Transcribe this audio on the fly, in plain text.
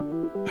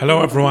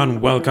Hello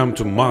everyone, welcome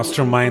to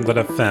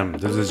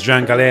Mastermind.fm. This is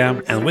Jan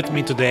Galea, and with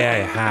me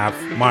today I have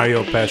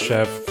Mario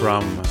Peshev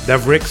from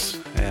Devrix.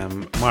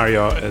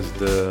 Mario is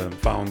the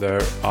founder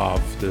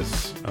of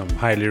this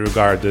highly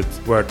regarded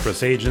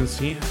WordPress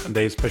agency.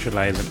 They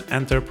specialize in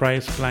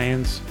enterprise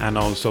clients and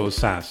also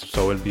SaaS.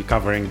 So we'll be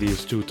covering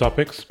these two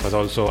topics, but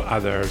also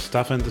other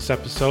stuff in this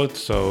episode.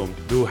 So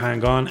do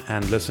hang on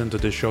and listen to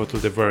the show till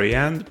the very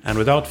end. And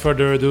without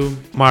further ado,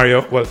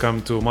 Mario,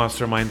 welcome to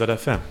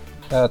Mastermind.fm.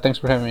 Thanks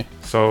for having me.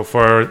 So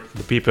for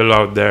the people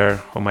out there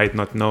who might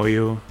not know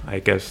you, I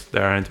guess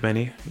there aren't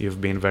many.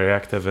 You've been very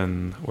active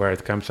in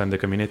WordCamps and the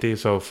community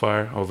so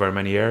far over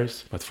many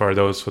years. But for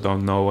those who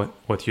don't know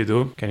what you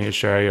do, can you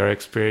share your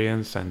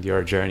experience and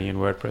your journey in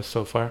WordPress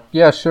so far?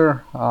 Yeah,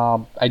 sure.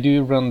 I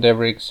do run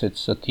Devrix.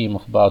 It's a team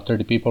of about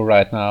 30 people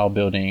right now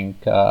building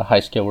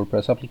high-scale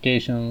WordPress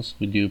applications.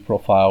 We do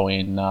profile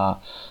in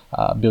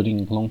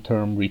building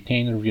long-term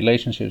retainer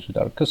relationships with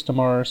our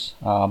customers.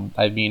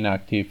 I've been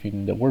active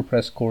in the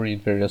WordPress core in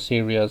various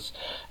areas,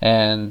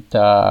 and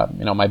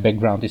my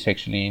background is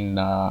actually in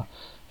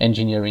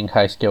engineering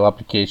high-scale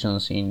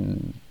applications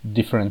in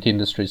different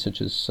industries such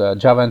as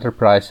Java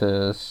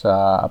enterprises,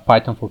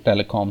 Python for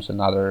telecoms, and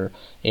other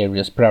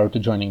areas prior to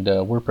joining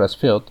the WordPress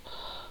field.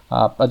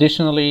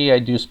 Additionally, I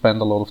do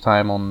spend a lot of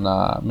time on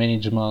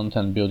management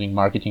and building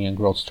marketing and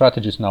growth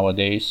strategies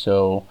nowadays.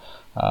 So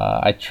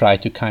I try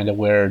to kind of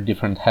wear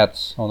different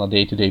hats on a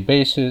day-to-day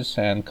basis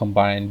and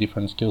combine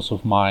different skills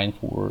of mine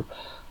for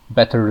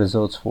better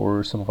results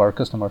for some of our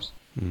customers.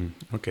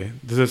 Okay.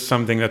 This is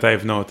something that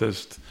I've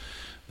noticed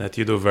that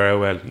you do very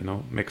well,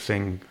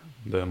 mixing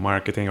the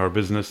marketing or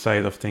business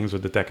side of things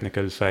with the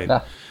technical side.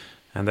 Yeah.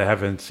 And I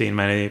haven't seen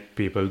many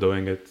people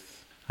doing it.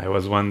 I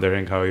was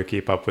wondering how you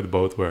keep up with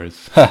both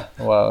worlds.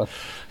 Well,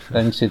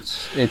 thanks.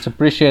 It's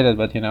appreciated,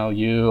 but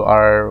you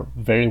are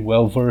very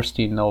well versed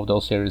in all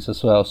those areas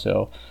as well.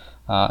 So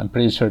I'm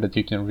pretty sure that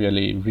you can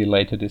really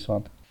relate to this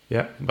one.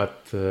 Yeah,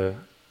 but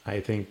I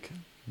think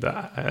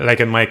like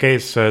in my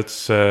case,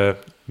 it's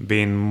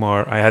been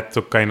more. I had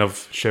to kind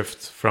of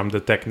shift from the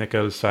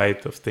technical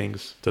side of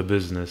things to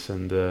business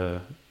in the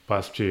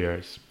past few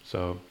years.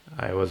 So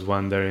I was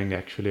wondering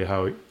actually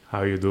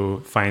how you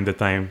do find the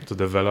time to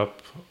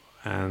develop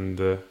and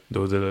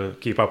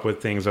keep up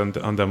with things on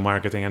the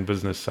marketing and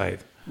business side.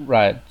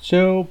 Right.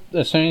 So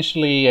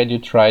essentially, I do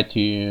try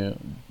to.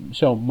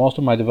 So most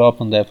of my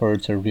development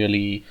efforts are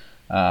really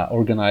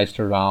organized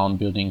around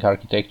building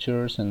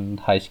architectures and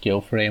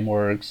high-scale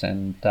frameworks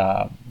and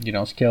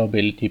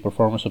scalability,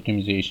 performance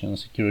optimization,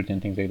 security,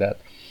 and things like that.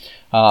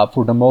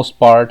 For the most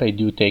part, I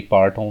do take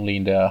part only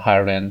in the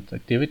higher-end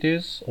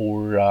activities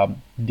or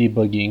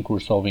debugging or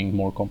solving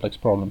more complex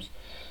problems.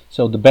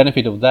 So the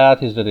benefit of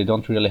that is that I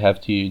don't really have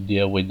to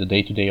deal with the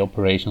day-to-day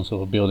operations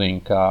of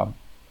building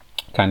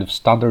kind of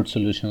standard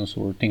solutions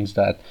or things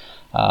that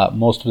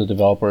most of the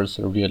developers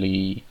are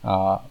really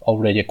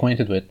already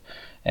acquainted with.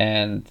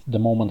 And the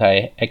moment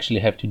I actually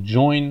have to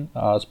join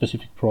a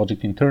specific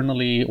project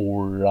internally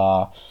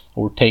or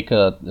take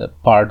a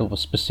part of a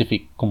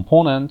specific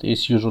component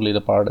is usually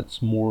the part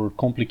that's more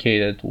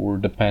complicated or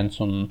depends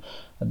on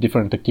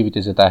different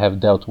activities that I have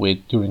dealt with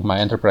during my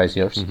enterprise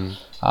years,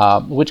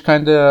 which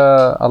kind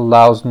of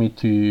allows me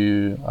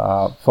to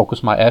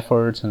focus my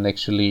efforts and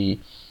actually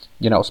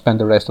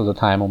spend the rest of the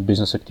time on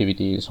business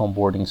activities,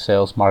 onboarding,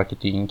 sales,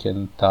 marketing,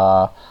 and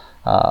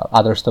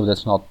other stuff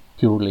that's not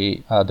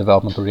purely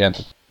development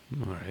oriented.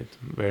 All right,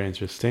 very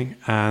interesting.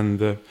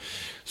 And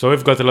so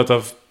we've got a lot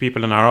of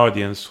people in our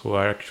audience who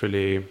are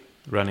actually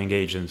running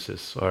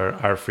agencies or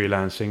are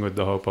freelancing with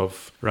the hope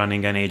of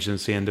running an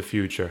agency in the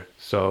future.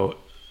 So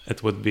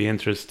it would be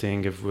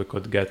interesting if we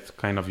could get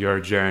kind of your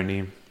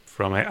journey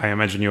from, I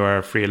imagine you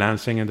were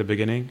freelancing in the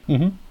beginning.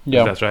 Mm-hmm.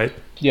 Yeah. Is that right?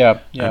 Yeah.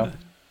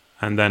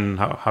 And then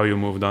how you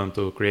moved on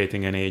to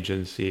creating an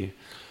agency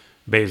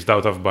based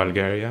out of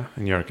Bulgaria,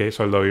 in your case,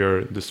 although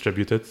you're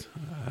distributed,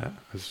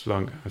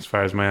 as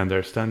far as my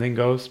understanding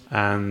goes.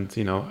 And,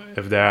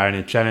 if there are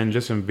any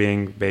challenges in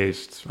being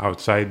based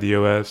outside the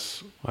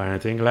US or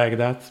anything like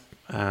that,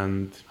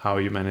 and how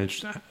you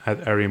managed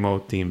a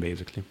remote team,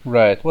 basically.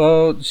 Right.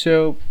 Well,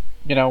 so,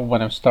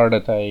 when I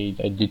started,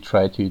 I did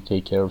try to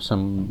take care of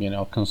some,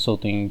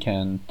 consulting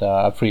and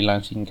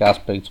freelancing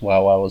aspects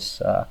while I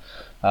was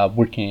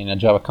working in a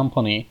Java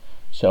company.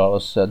 So I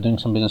was doing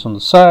some business on the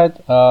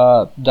side.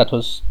 That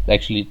was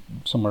actually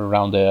somewhere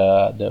around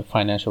the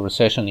financial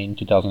recession in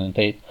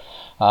 2008.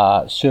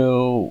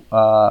 So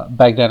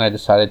back then I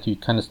decided to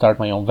kind of start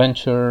my own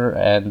venture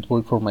and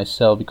work for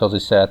myself because I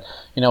said,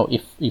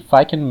 if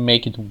I can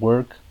make it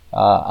work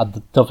at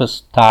the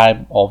toughest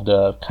time of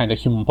the kind of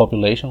human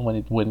population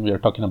when we are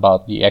talking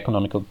about the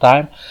economical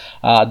time,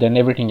 then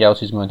everything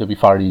else is going to be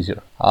far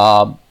easier.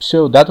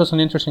 So that was an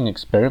interesting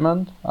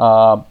experiment.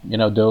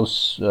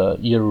 Those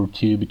year or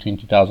two between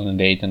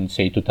 2008 and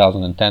say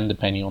 2010,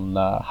 depending on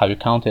how you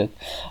count it,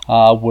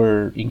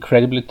 were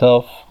incredibly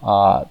tough.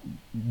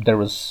 there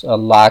was a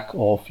lack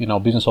of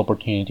business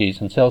opportunities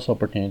and sales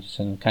opportunities,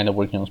 and kind of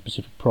working on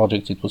specific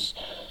projects. It was,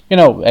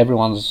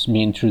 everyone's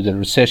been through the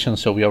recession,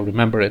 so we all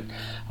remember it.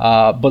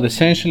 But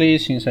essentially,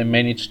 since I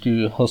managed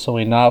to hustle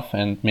enough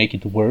and make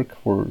it work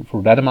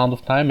for that amount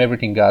of time,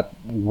 everything got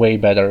way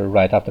better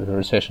right after the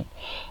recession,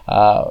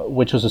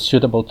 which was a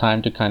suitable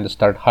time to kind of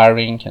start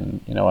hiring.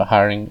 And I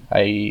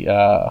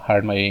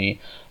hired my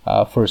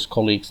first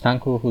colleague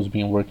Stanko, who's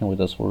been working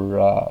with us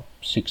for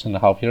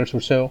 6.5 years or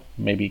so,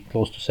 maybe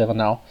close to 7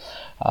 now.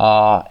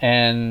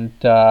 And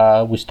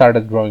we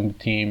started growing the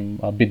team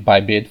bit by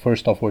bit.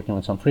 First off, working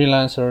with some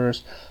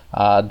freelancers,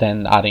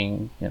 then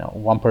adding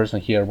one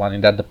person here, one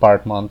in that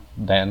department,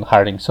 then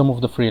hiring some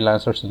of the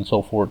freelancers and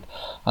so forth,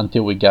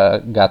 until we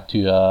got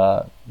to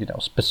a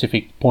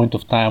specific point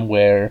of time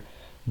where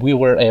we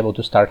were able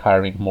to start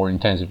hiring more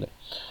intensively.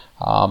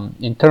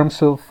 In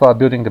terms of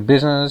building the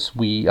business,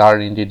 we are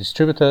indeed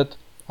distributed.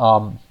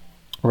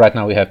 Right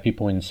now we have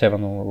people in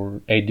 7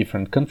 or 8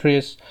 different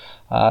countries.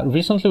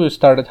 Recently we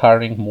started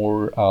hiring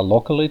more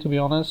locally, to be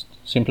honest,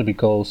 simply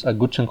because a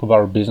good chunk of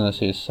our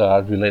business is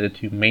related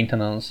to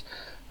maintenance,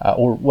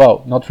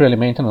 not really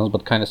maintenance,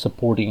 but kind of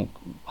supporting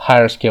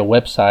higher scale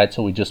websites.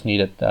 So we just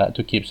needed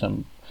to keep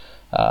some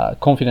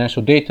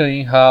confidential data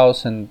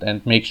in-house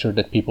and make sure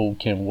that people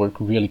can work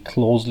really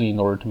closely in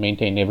order to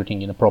maintain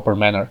everything in a proper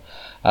manner,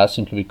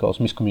 simply because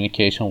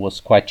miscommunication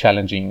was quite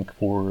challenging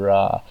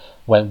for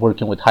when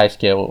working with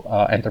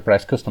high-scale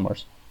enterprise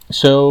customers.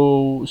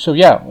 So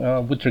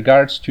with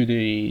regards to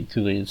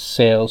the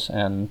sales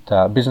and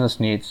business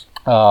needs,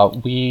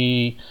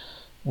 we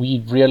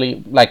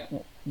really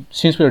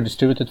since we are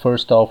distributed.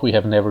 First off, we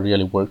have never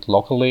really worked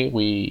locally.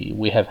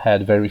 We have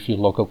had very few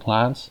local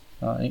clients.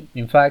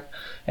 In fact,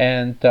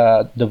 and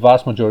the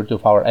vast majority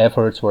of our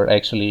efforts were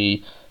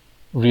actually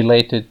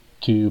related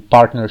to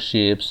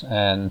partnerships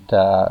and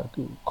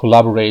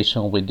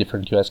collaboration with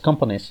different US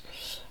companies.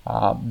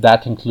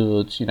 That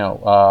includes,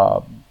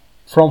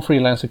 from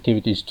freelance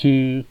activities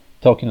to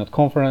talking at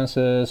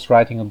conferences,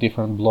 writing on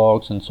different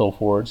blogs, and so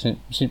forth.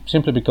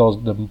 Simply because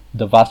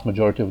the vast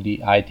majority of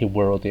the IT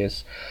world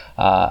is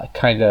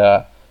kind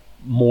of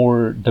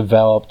more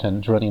developed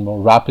and running more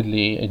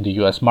rapidly in the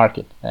US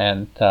market.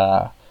 And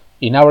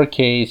in our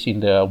case,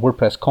 in the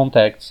WordPress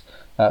context,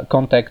 the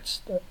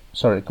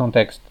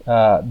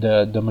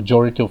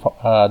majority of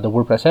the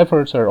WordPress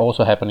efforts are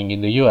also happening in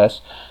the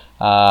US.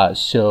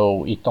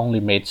 So it only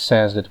made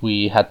sense that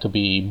we had to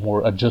be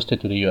more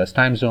adjusted to the US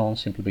time zone,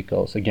 simply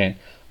because, again,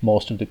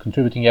 most of the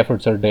contributing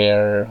efforts are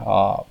there.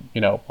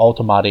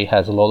 Automatic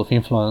has a lot of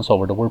influence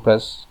over the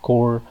WordPress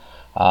core.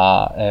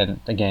 And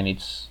again,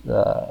 it's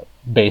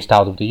based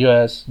out of the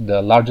US.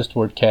 The largest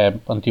WordCamp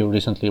until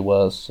recently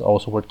was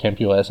also WordCamp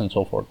US and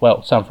so forth.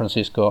 Well, San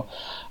Francisco.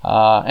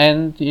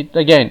 And it,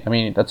 again,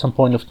 at some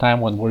point of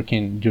time when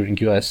working during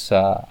US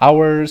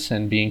hours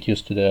and being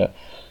used to the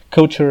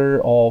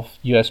culture of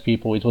US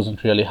people, it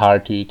wasn't really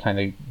hard to kind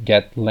of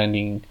get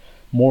landing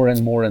more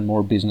and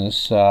more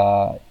business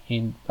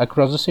in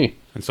across the sea.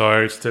 And so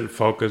are you still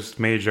focused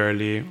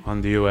majorly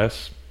on the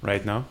US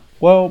right now?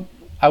 Well,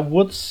 I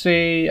would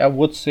say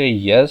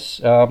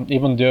yes.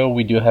 Even though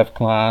we do have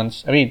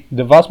clients,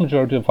 the vast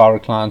majority of our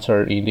clients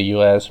are in the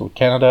US or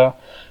Canada.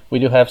 We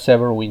do have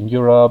several in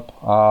Europe.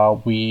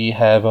 We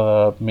have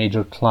a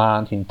major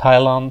client in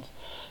Thailand.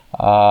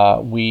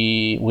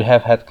 We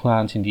have had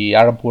clients in the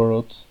Arab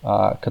world,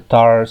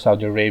 Qatar,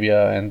 Saudi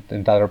Arabia,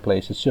 and other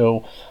places.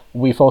 So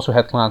we've also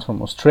had clients from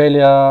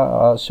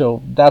Australia.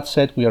 So that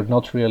said, we are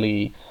not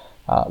really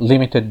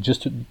limited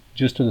just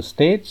to the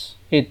States.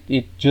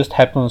 It just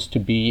happens to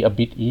be a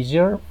bit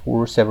easier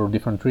for several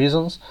different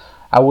reasons.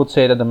 I would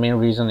say that the main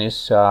reason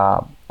is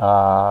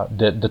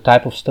the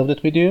type of stuff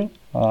that we do.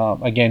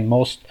 Again,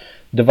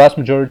 the vast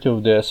majority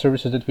of the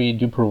services that we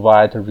do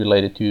provide are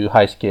related to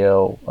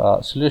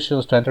high-scale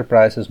solutions to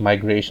enterprises,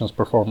 migrations,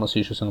 performance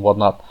issues, and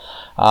whatnot.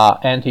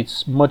 And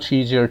it's much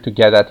easier to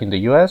get that in the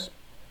US,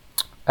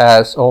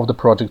 as all of the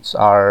projects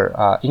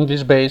are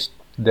English-based.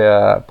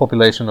 The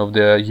population of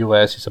the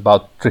US is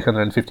about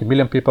 350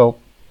 million people.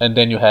 And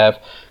then you have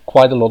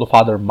quite a lot of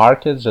other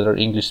markets that are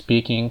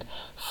English-speaking,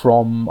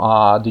 from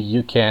the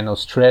UK and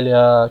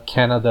Australia,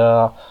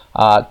 Canada,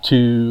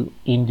 to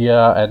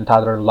India and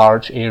other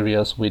large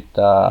areas with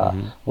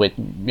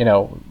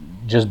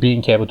just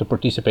being able to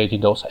participate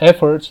in those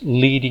efforts,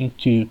 leading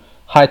to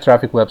high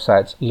traffic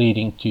websites,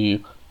 leading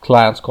to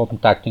clients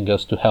contacting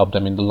us to help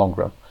them in the long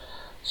run.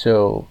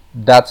 So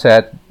that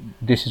said,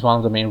 this is one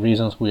of the main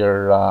reasons we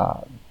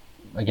are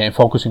again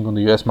focusing on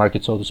the US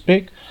market, so to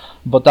speak.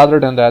 But other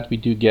than that, we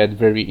do get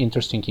very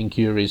interesting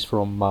inquiries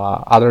from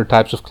other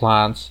types of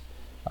clients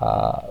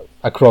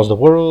across the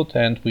world,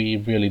 and we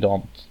really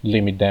don't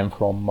limit them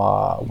from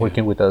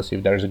working with us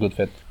if there's a good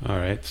fit. All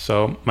right.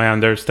 So my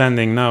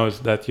understanding now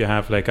is that you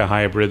have like a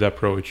hybrid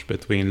approach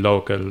between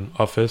local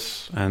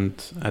office and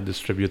a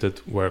distributed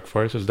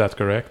workforce. Is that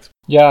correct?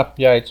 Yeah,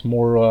 it's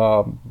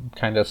more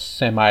kind of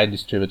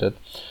semi-distributed.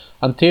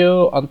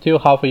 Until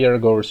half a year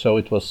ago or so,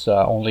 it was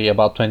only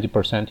about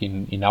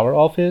 20% in our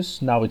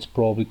office. Now it's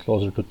probably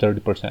closer to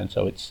 30%.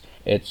 So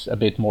it's a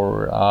bit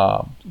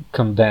more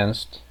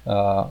condensed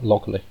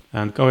locally.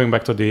 And going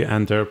back to the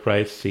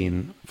enterprise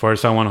scene, for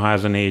someone who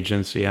has an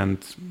agency and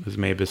is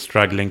maybe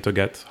struggling to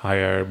get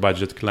higher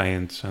budget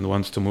clients and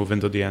wants to move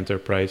into the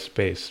enterprise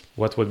space,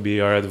 what would be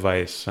your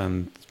advice?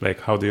 And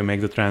like, how do you make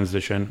the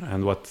transition?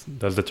 And what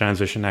does the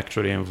transition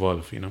actually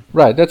involve?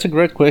 Right, that's a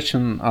great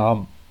question.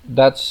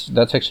 That's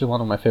actually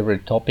one of my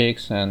favorite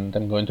topics, and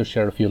I'm going to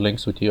share a few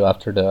links with you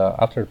after the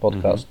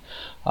podcast.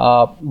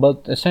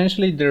 But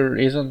essentially, there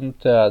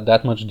isn't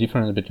that much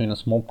difference between a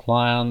small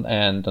client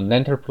and an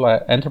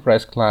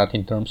enterprise client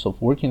in terms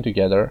of working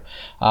together,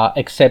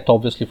 except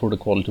obviously for the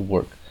quality of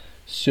work.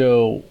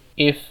 So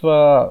if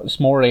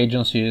small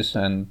agencies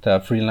and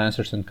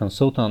freelancers and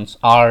consultants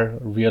are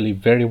really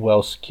very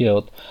well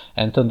skilled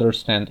and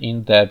understand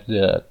in depth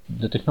the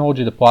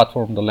technology, the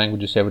platform, the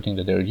languages, everything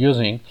that they're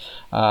using,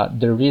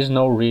 there is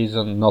no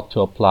reason not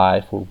to apply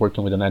for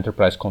working with an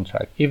enterprise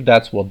contract if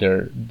that's what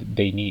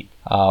they need.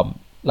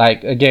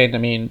 Like, again, I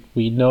mean,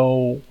 we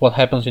know what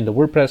happens in the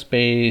WordPress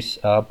space.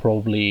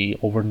 Probably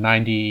over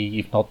 90,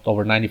 if not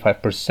over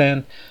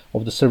 95%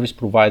 of the service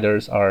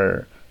providers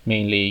are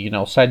mainly,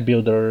 site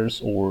builders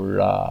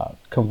or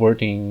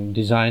converting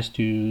designs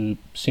to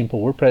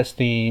simple WordPress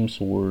themes,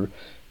 or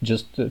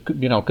just,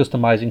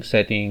 customizing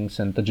settings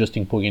and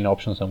adjusting plugin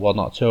options and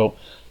whatnot. So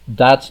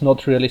that's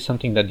not really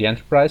something that the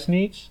enterprise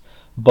needs.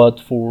 But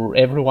for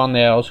everyone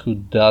else who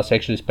does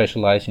actually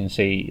specialize in,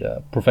 say,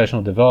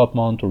 professional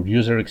development or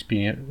user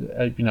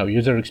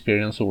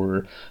experience,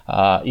 or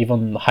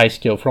even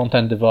high-scale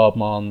front-end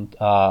development,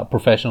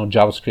 professional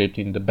JavaScript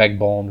in the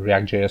Backbone,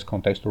 React.js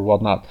context or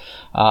whatnot,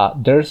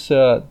 there's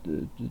a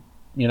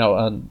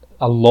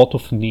lot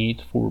of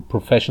need for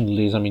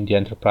professionalism in the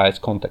enterprise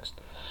context.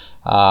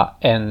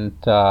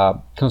 And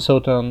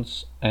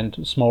consultants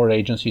and smaller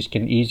agencies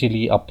can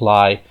easily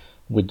apply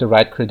with the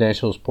right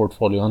credentials,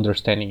 portfolio,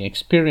 understanding,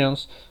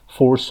 experience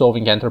for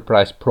solving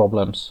enterprise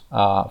problems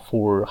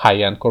for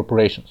high-end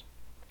corporations.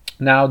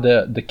 Now,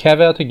 the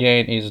caveat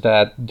again is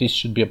that this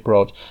should be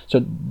approached.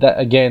 So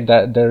that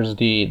there's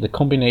the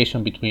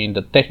combination between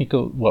the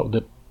technical,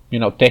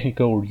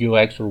 technical or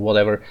UX or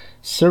whatever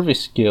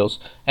service skills,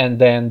 and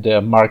then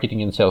the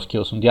marketing and sales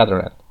skills on the other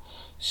end.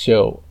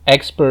 So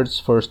experts,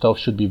 first off,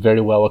 should be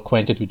very well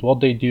acquainted with what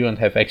they do and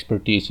have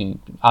expertise in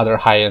other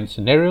high-end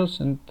scenarios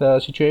and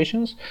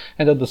situations,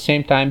 and at the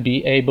same time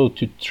be able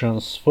to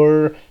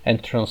transfer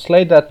and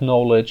translate that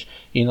knowledge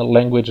in a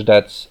language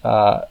that's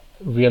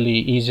really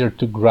easier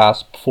to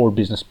grasp for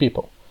business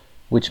people,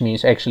 which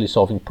means actually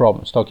solving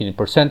problems, talking in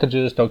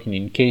percentages, talking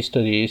in case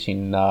studies,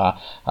 in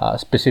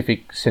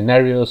specific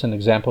scenarios and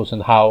examples,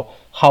 and how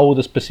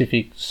the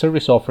specific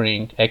service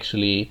offering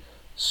actually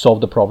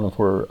solve the problem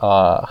for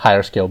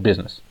higher scale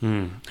business.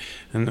 And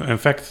in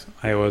fact,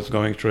 I was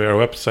going through your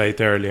website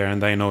earlier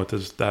and I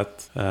noticed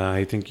that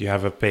I think you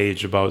have a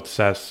page about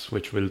SaaS,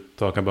 which we'll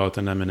talk about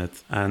in a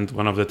minute. And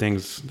one of the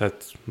things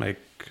that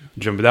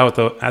jumped out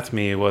at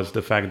me was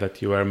the fact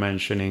that you are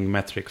mentioning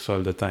metrics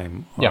all the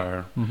time,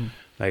 or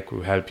like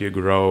we help you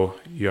grow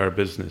your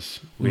business.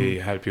 We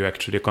help you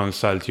actually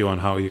consult you on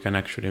how you can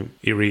actually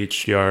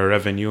reach your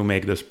revenue,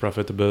 make this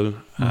profitable,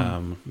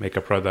 make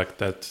a product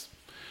that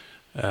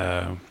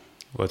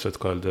what's it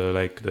called,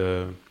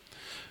 the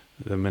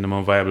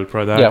minimum viable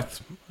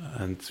product,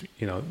 and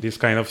these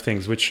kind of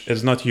things, which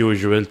is not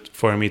usual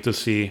for me to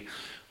see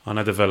on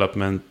a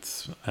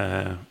development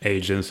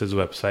agency's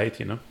website.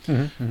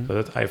 So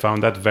that I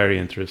found that very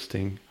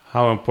interesting.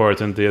 How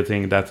important do you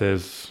think that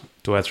is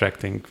to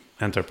attracting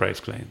enterprise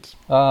clients?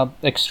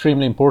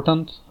 Extremely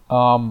important.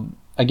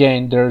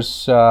 Again,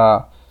 there's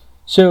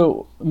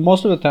so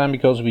most of the time,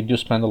 because we do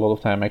spend a lot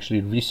of time actually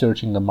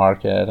researching the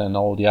market and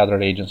all the other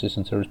agencies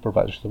and service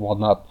providers and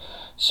whatnot.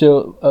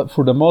 So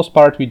for the most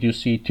part, we do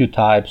see two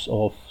types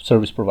of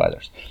service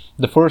providers.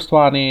 The first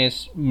one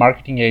is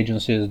marketing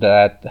agencies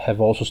that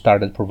have also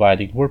started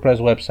providing WordPress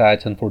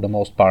websites, and for the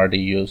most part, they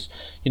use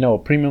a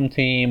premium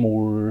theme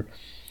or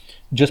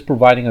just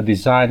providing a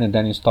design and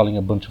then installing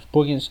a bunch of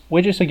plugins,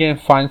 which is again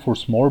fine for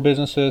small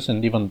businesses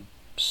and even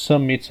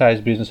some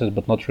mid-sized businesses,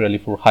 but not really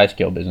for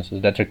high-scale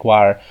businesses that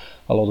require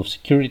a lot of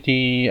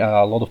security,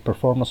 a lot of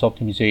performance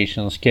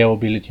optimization,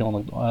 scalability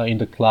in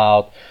the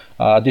cloud,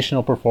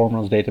 additional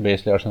performance,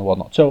 database layers, and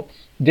whatnot. So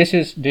this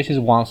is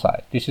one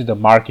side. This is the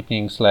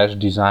marketing /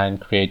 design,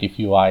 creative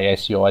UI,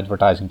 SEO,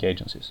 advertising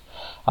agencies.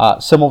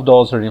 Some of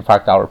those are in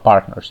fact our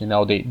partners.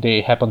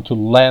 They happen to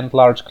land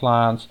large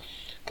clients.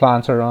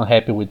 Clients are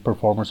unhappy with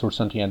performance or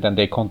something, and then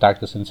they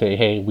contact us and say,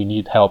 "Hey, we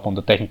need help on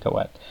the technical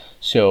end."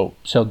 So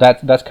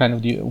that's kind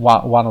of the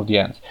one of the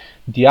ends.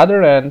 The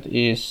other end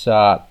is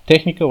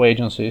technical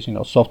agencies,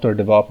 software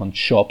development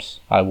shops,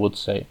 I would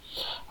say,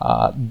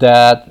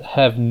 that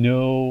have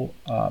no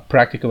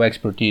practical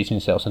expertise in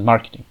sales and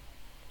marketing.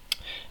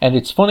 And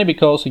it's funny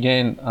because,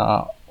 again,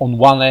 on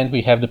one end,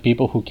 we have the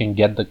people who can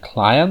get the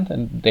client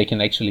and they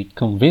can actually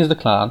convince the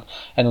client.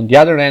 And on the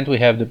other end, we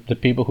have the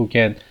people who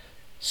can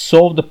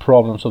solve the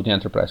problems of the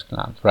enterprise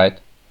client, right?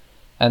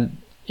 And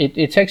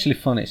it's actually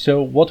funny.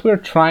 So what we're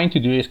trying to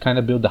do is kind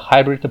of build a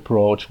hybrid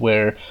approach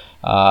where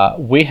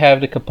we have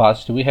the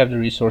capacity, we have the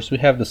resource, we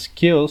have the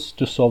skills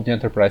to solve the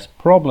enterprise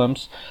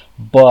problems,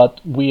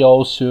 but we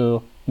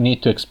also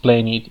need to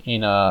explain it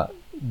in a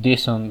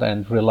decent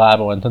and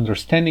reliable and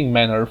understanding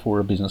manner for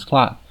a business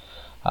client,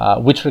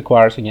 which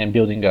requires, again,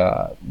 building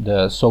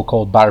the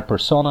so-called buyer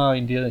persona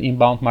in the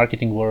inbound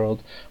marketing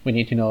world. We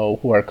need to know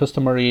who our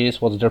customer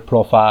is, what's their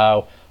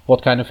profile,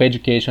 what kind of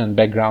education,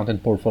 background,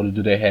 and portfolio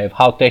do they have,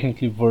 how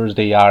technically versed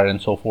they are, and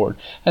so forth,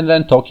 and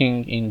then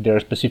talking in their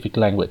specific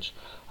language.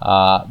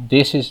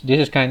 This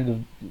is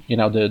kind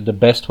of the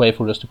best way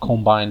for us to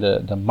combine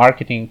the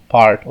marketing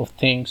part of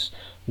things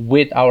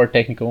with our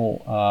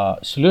technical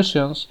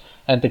solutions,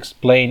 and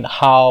explain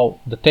how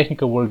the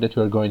technical work that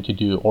we are going to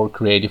do, or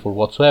creative or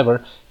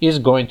whatsoever, is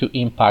going to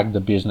impact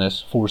the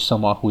business for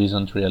someone who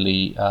isn't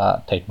really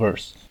tech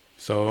versed.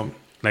 So,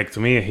 like, to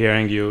me,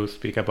 hearing you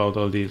speak about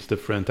all these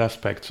different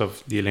aspects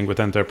of dealing with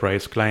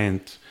enterprise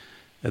clients,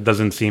 it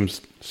doesn't seem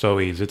so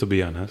easy, to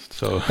be honest.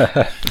 So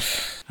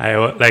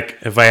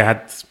if I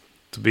had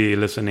to be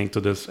listening to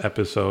this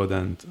episode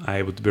and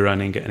I would be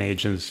running an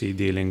agency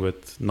dealing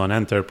with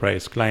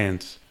non-enterprise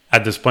clients,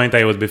 at this point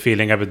I would be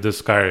feeling a bit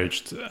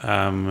discouraged.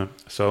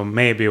 So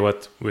maybe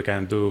what we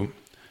can do,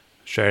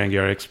 sharing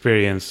your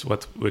experience,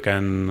 what we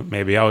can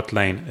maybe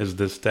outline is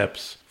the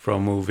steps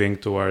from moving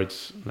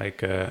towards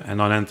like a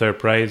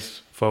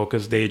non-enterprise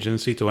focused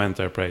agency to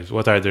enterprise.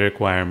 What are the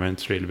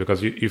requirements really?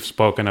 Because you've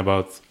spoken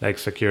about like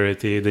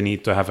security, the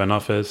need to have an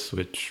office,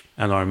 which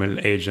a normal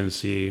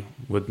agency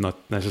would not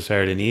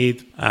necessarily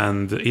need.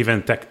 And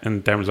even tech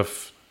in terms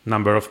of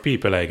number of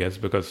people, I guess,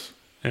 because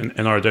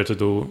in order to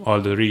do all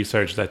the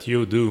research that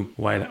you do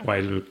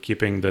while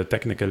keeping the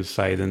technical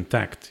side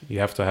intact, you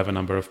have to have a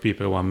number of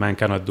people. One man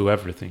cannot do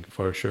everything,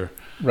 for sure.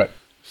 Right.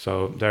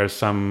 So there's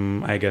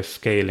some, I guess,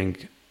 scaling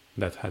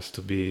that has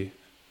to be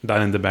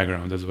done in the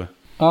background as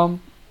well.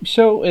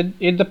 So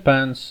it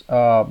depends.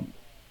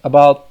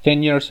 About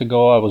 10 years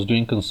ago, I was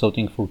doing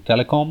consulting for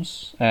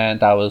telecoms,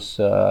 and I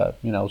was,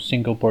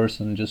 single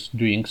person, just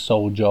doing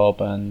sole job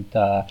and,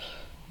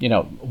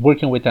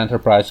 working with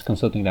enterprise,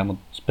 consulting them on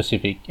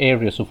specific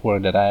areas of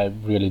work that I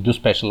really do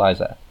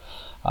specialize at.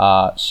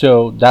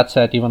 So that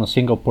said, even a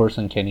single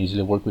person can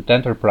easily work with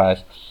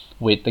enterprise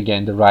with,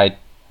 again, the right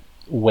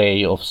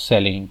way of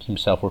selling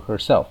himself or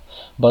herself.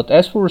 But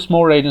as for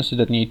small agencies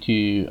that need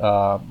to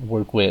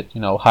work with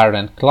higher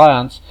end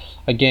clients,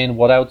 again,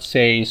 what I would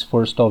say is,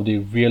 first off, they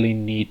really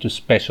need to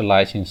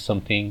specialize in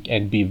something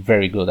and be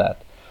very good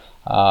at.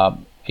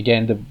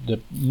 Again, the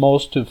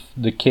most of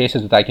the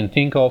cases that I can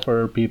think of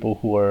are people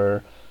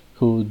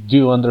who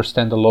do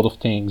understand a lot of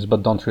things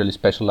but don't really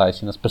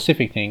specialize in a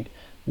specific thing,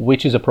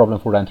 which is a problem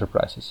for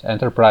enterprises.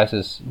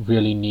 Enterprises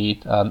really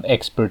need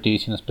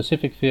expertise in a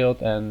specific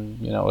field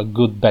and a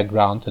good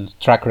background and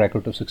track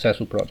record of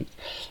successful projects.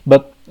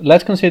 But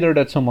let's consider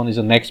that someone is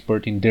an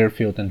expert in their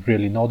field and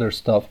really know their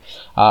stuff.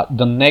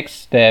 The next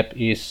step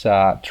is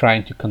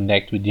trying to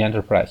connect with the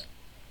enterprise,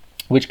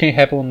 which can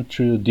happen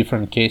through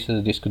different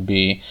cases. This could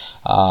be,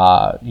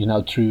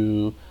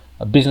 through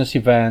business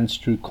events,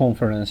 through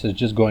conferences,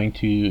 just going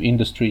to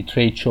industry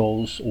trade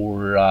shows,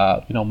 or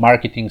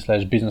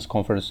marketing/business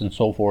conferences and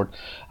so forth.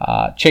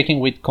 Checking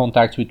with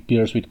contacts with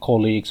peers, with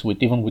colleagues,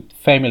 even with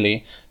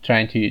family,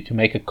 trying to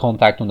make a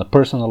contact on a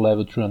personal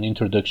level through an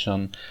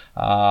introduction,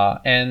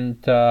 and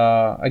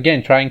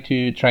again, trying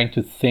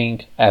to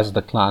think as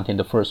the client in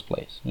the first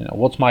place.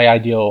 What's my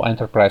ideal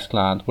enterprise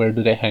client? Where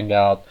do they hang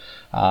out?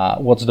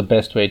 What's the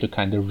best way to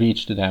kind of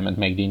reach to them and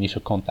make the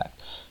initial contact?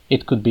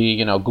 It could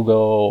be,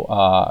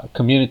 Google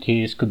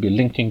communities, could be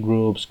LinkedIn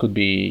groups, could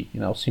be,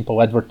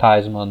 simple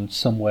advertisement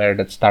somewhere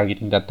that's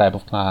targeting that type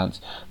of clients.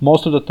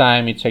 Most of the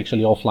time, it's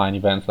actually offline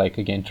events, like,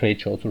 again,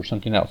 trade shows or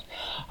something else.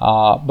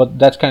 But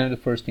that's kind of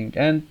the first thing.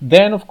 And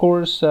then, of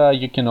course,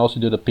 you can also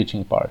do the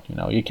pitching part.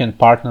 You can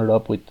partner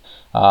up with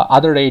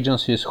other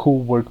agencies who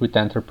work with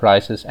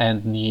enterprises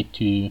and need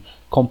to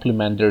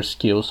complement their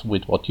skills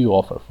with what you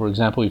offer. For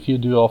example, if you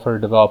do offer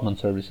development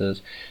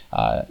services,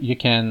 you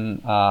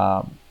can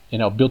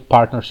build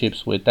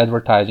partnerships with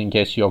advertising,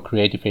 SEO,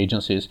 creative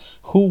agencies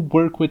who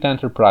work with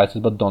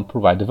enterprises but don't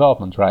provide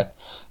development, right?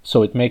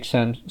 So it makes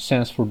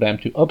sense for them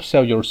to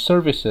upsell your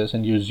services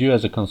and use you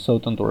as a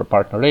consultant or a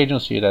partner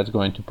agency that's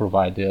going to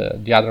provide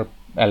the other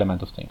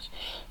element of things.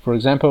 For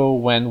example,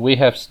 when we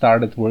have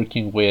started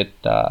working with,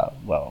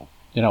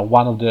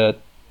 one of the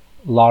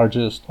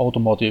largest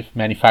automotive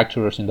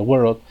manufacturers in the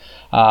world,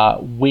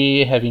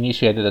 we have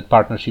initiated a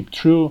partnership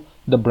through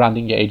the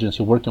branding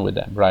agency working with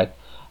them, right?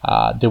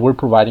 They were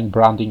providing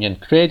branding and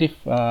creative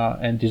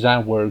and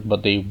design work,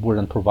 but they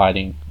weren't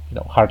providing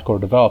hardcore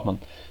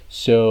development.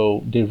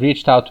 So they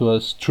reached out to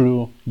us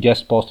through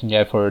guest posting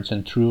efforts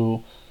and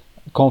through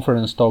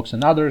conference talks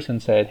and others,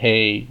 and said,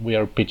 hey, we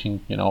are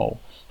pitching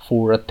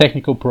for a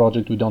technical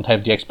project. We don't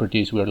have the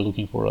expertise. We are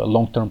looking for a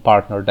long-term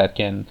partner that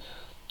can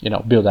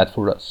build that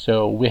for us.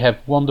 So we have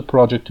won the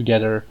project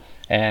together,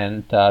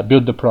 and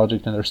built the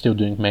project, and they're still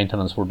doing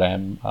maintenance for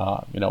them,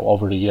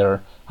 over a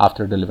year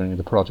after delivering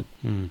the project.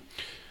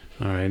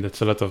 All right,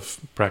 that's a lot of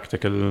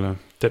practical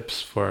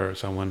tips for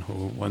someone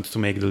who wants to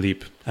make the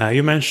leap.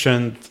 You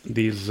mentioned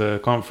these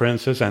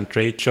conferences and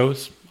trade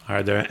shows.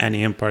 Are there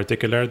any in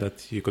particular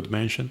that you could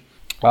mention?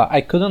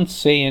 I couldn't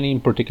say any in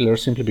particular,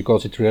 simply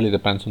because it really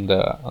depends on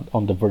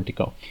the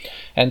vertical,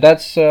 and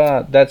that's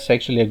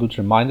actually a good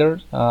reminder.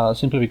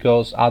 Simply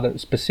because other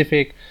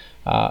specific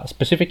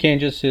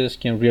agencies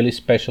can really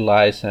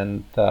specialize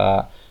and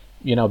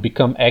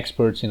become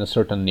experts in a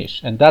certain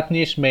niche, and that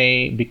niche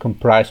may be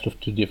comprised of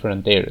two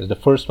different areas.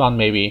 The first one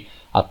may be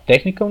a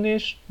technical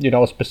niche,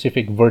 a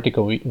specific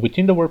vertical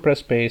within the WordPress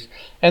space,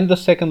 and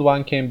the second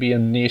one can be a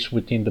niche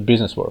within the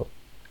business world.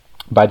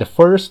 By the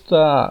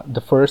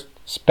first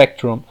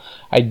spectrum,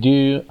 I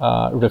do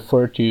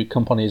refer to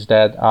companies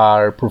that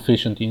are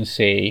proficient in,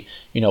 say,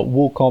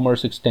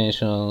 WooCommerce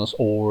extensions,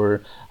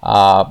 or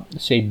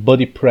say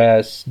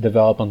BuddyPress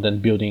development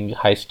and building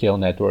high-scale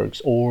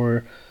networks,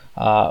 or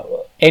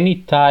any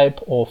type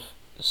of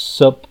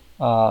sub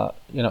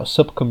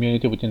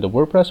community within the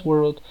WordPress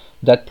world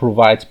that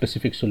provides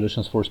specific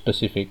solutions for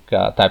specific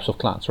types of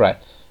clients, right?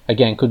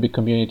 Again, could be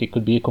community,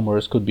 could be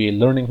e-commerce, could be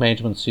learning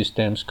management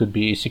systems, could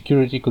be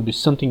security, could be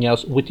something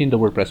else within the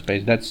WordPress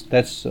space.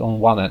 That's on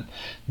one end.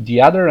 The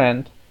other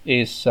end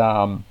is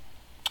kind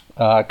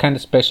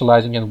of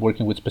specializing and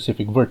working with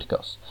specific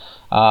verticals.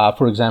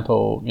 For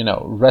example,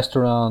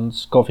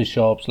 restaurants, coffee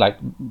shops. Like,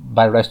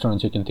 by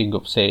restaurants, you can think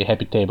of, say,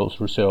 Happy Tables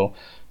or so,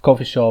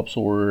 coffee shops,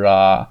 or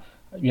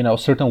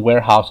certain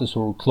warehouses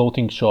or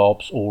clothing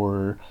shops,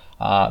 or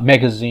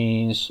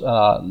magazines,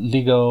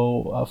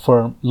 legal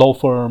law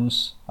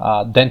firms,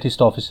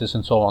 dentist offices,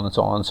 and so on and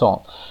so on and so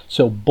on.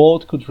 So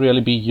both could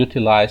really be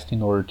utilized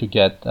in order to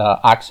get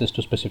access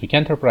to specific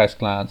enterprise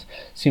clients,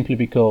 simply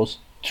because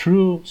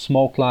through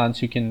small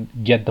clients you can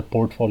get the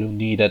portfolio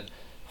needed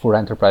for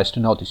enterprise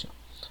to notice you.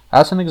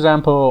 As an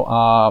example,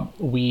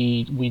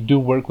 we do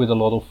work with a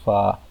lot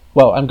of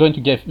I'm going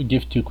to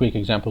give two quick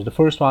examples. The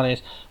first one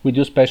is we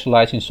do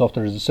specialize in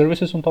software as a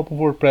services on top of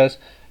WordPress,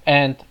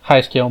 and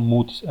high-scale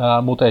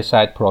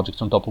multi-site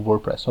projects on top of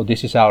WordPress. So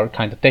this is our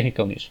kind of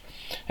technical niche.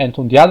 And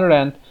on the other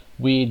end,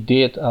 we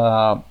did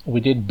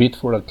bid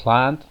for a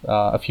client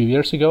a few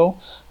years ago,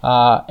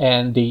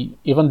 and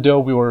even though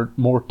we were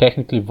more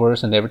technically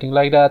versed and everything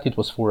like that, it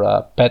was for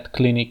a pet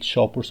clinic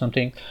shop or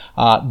something.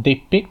 They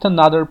picked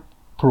another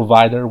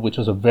provider, which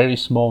was a very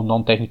small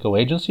non-technical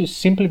agency,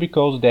 simply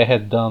because they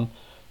had done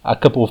a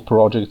couple of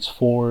projects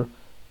for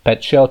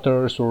pet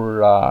shelters,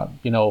 or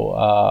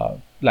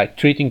like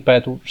treating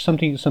pet, or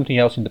something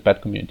else in the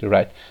pet community,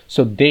 right?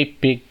 So they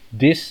picked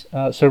this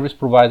service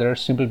provider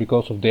simply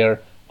because of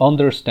their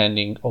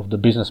understanding of the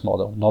business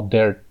model, not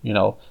their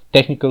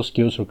technical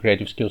skills or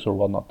creative skills or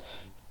whatnot.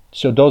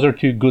 So those are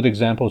two good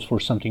examples for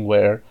something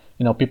where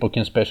people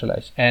can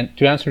specialize. And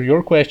to answer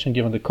your question,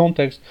 given the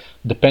context,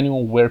 depending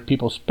on where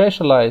people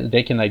specialize,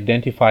 they can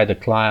identify the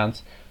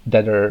clients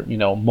that are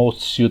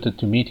most suited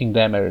to meeting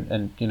them,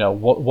 and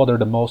what are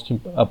the most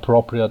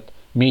appropriate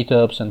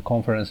meetups and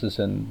conferences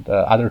and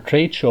other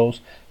trade shows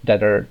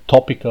that are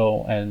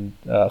topical and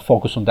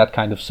focus on that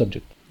kind of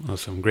subject.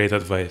 Awesome, great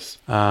advice.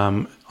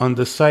 On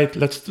the site,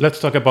 let's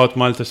talk about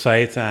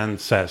multi-site and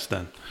SaaS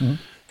then.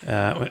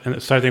 Mm-hmm.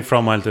 Starting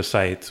from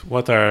multi-site,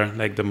 what are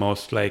like the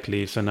most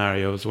likely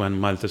scenarios when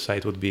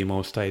multi-site would be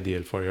most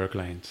ideal for your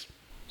clients?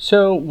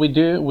 So we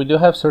do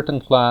have certain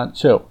clients.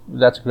 So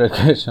that's a great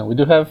question. We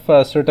do have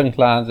certain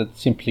clients that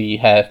simply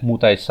have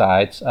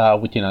multi-sites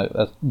within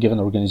a given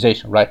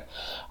organization, right?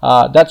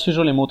 That's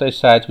usually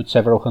multi-sites with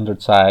several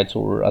hundred sites,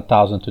 or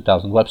 1,000,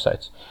 2,000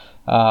 websites.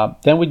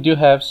 Then we do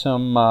have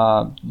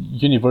some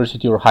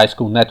university or high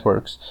school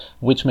networks,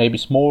 which may be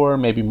smaller,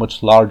 maybe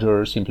much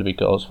larger, simply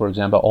because, for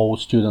example, all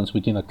students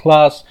within a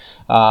class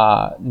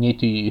need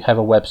to have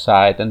a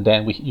website, and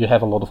then you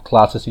have a lot of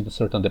classes in a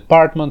certain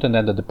department, and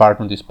then the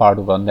department is part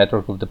of a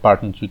network of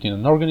departments within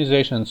an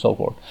organization, and so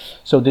forth.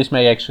 So this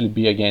may actually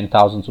be, again,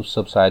 thousands of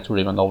subsites, or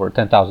even over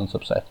 10,000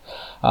 subsites.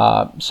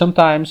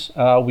 Sometimes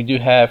we do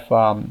have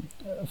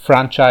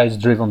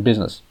franchise-driven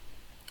business.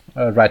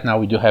 Right now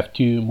we do have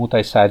two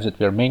multi-sites that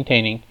we are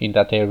maintaining in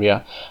that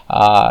area.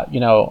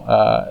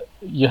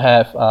 You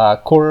have a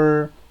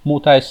core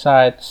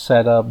multi-site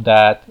setup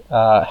that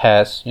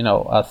has,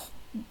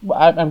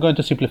 I'm going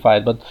to simplify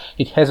it, but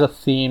it has a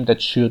theme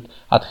that should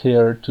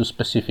adhere to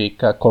specific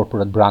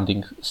corporate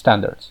branding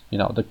standards,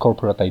 the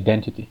corporate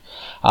identity.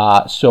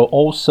 So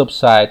all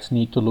subsites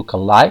need to look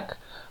alike,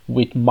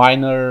 with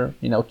minor,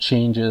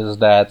 changes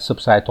that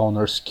subsite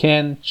owners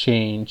can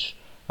change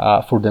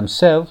for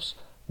themselves,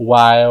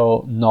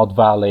 while not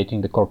violating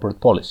the corporate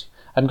policy.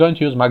 I'm going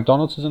to use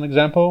McDonald's as an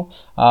example.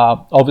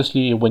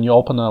 Obviously, when you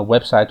open a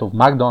website of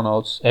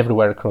McDonald's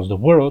everywhere across the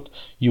world,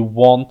 you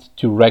want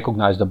to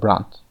recognize the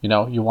brand.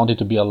 You want it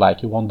to be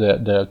alike. You want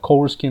the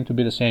color scheme to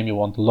be the same. You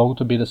want the logo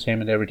to be the same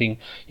and everything.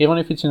 Even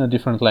if it's in a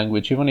different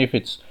language, even if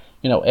it's,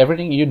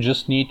 everything, you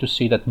just need to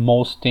see that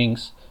most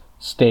things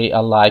stay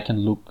alike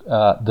and look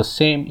the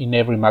same in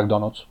every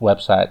McDonald's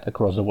website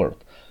across the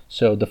world.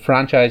 So the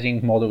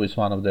franchising model is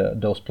one of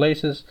those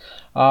places,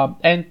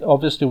 and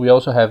obviously we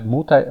also have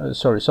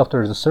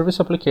software as a service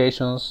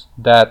applications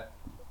that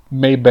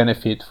may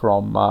benefit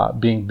from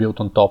being built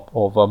on top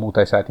of a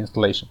multi-site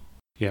installation.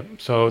 Yeah.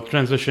 So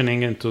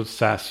transitioning into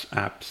SaaS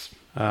apps,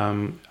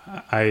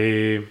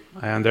 I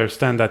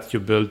understand that you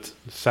build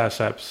SaaS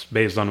apps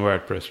based on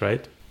WordPress,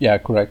 right? Yeah,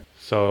 correct.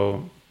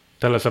 So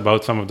tell us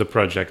about some of the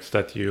projects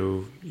that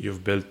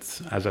you've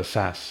built as a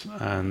SaaS,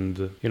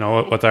 and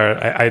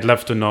I'd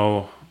love to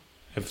know,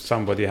 if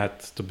somebody had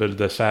to build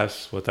a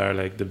SaaS, what are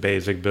like the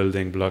basic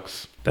building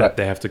blocks that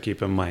they have to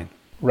keep in mind?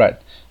 Right.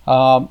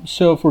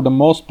 So for the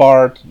most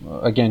part,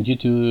 again, due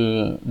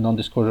to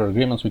non-disclosure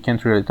agreements, we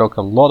can't really talk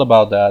a lot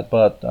about that,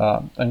 but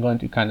I'm going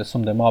to kind of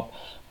sum them up.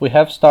 We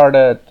have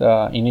started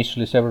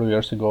initially several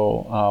years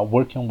ago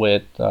working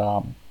with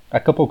a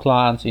couple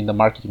clients in the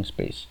marketing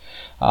space.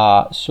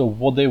 So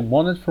what they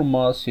wanted from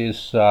us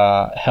is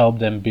help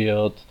them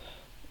build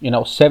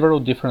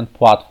several different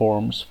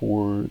platforms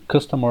for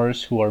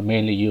customers who are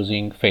mainly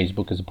using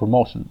Facebook as a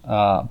promotion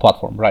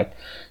platform, right?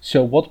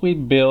 So what we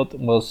built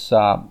was,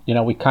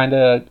 we kind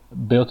of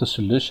built a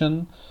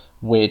solution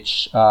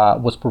which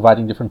was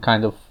providing different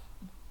kind of,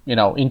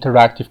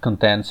 interactive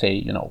content,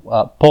 say,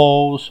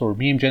 posts or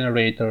meme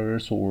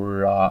generators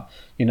or,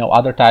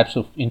 other types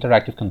of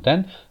interactive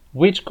content,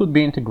 which could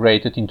be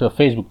integrated into a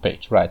Facebook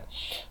page, right?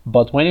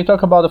 But when you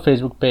talk about a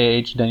Facebook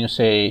page, then you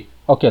say,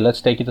 okay, let's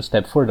take it a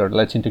step further.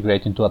 Let's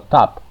integrate into a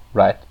tab,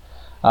 right?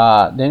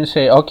 Then you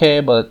say, okay,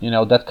 but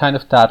that kind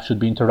of tab should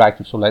be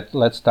interactive. So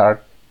let's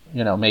start,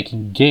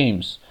 making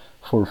games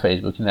for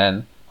Facebook. And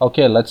then,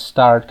 okay, let's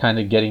start kind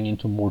of getting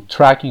into more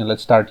tracking.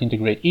 Let's start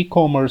integrate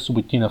e-commerce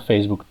within a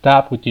Facebook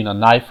tab, within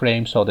an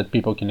iframe, so that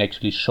people can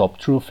actually shop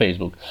through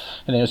Facebook.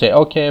 And then you say,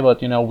 okay, but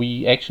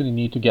we actually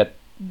need to get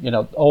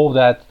all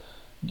that,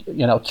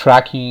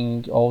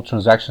 tracking all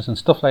transactions and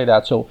stuff like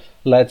that. So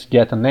let's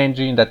get an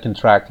engine that can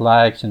track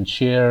likes and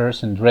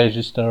shares and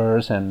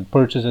registers and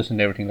purchases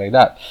and everything like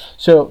that.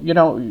 So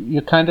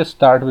you kind of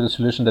start with a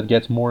solution that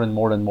gets more and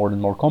more and more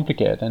and more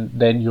complicated, and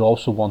then you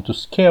also want to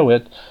scale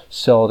it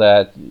so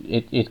that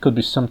it could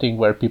be something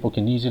where people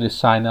can easily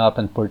sign up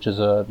and purchase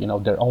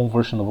their own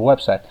version of a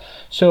website.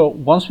 So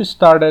once we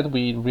started,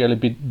 we really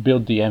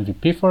built the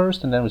MVP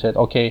first, and then we said,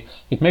 okay,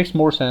 it makes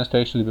more sense to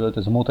actually build it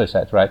as a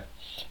multi-site, right?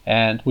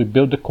 And we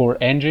built the core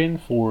engine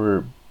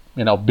for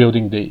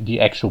building the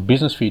actual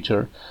business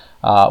feature,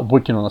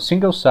 working on a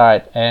single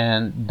site,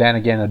 and then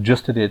again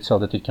adjusted it so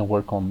that it can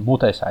work on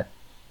multi-site.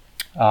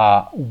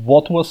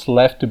 What was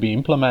left to be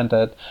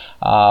implemented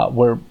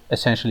were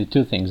essentially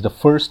two things. The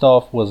first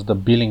off was the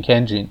billing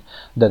engine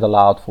that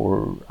allowed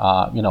for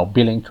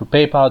billing through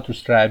PayPal, through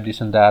Stripe,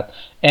 this and that,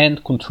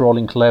 and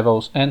controlling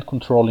levels and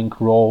controlling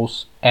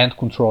roles and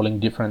controlling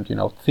different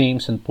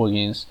themes and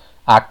plugins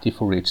active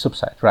for each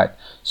subsite, right?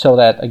 So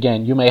that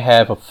again, you may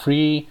have a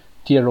free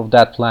tier of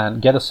that plan,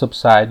 get a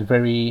subsite,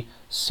 very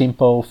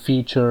simple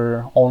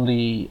feature,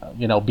 only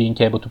being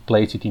able to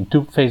place it in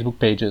 2 Facebook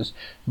pages,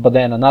 but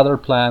then another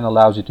plan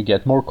allows you to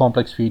get more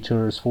complex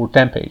features for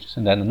 10 pages,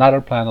 and then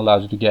another plan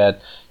allows you to get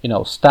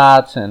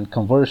stats and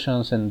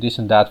conversions and this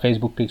and that,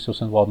 Facebook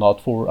pixels and whatnot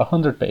for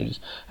 100 pages,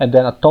 and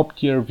then a top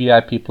tier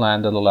VIP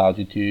plan that allows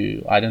you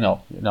to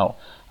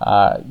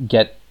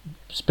get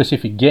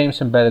specific games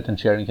embedded and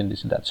sharing and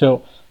this and that.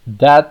 So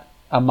that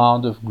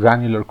amount of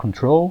granular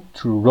control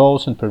through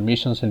roles and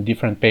permissions and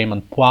different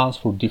payment plans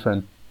for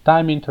different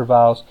time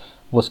intervals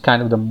was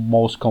kind of the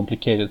most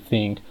complicated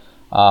thing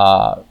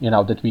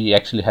that we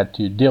actually had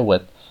to deal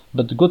with.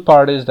 But the good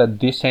part is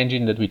that this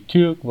engine that we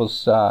took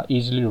was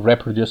easily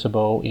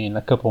reproducible in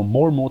a couple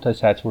more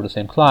multi-sites for the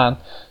same client.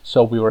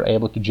 So we were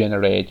able to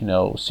generate,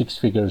 6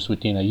 figures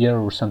within a year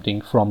or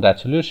something from that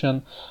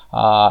solution.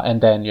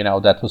 And then,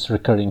 that was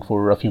recurring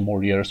for a few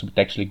more years with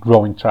actually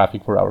growing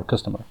traffic for our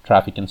customer,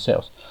 traffic and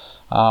sales.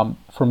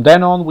 From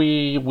then on,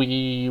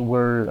 we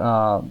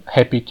were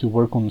happy to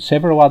work on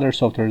several other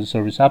software as a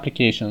service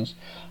applications.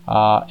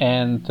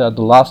 And the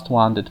last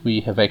one that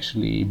we have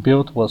actually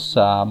built was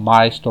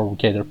My Store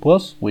Locator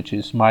Plus, which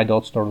is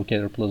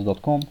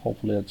my.storelocatorplus.com.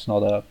 Hopefully that's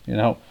not a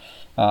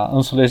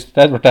unsolicited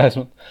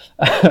advertisement.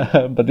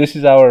 But this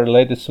is our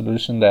latest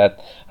solution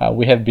that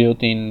we have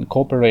built in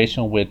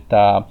cooperation with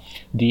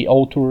the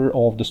author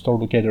of the Store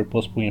Locator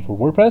Plus plugin for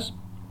WordPress.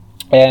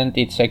 And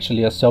it's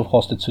actually a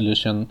self-hosted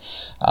solution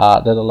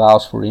that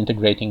allows for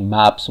integrating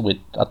maps with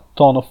a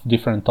ton of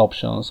different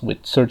options,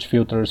 with search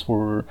filters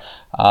for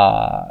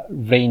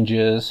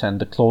ranges and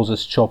the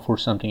closest shop for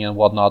something and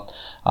whatnot,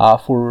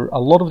 for a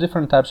lot of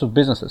different types of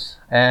businesses.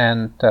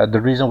 And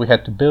the reason we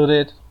had to build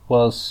it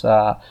was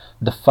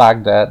the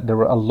fact that there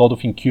were a lot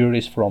of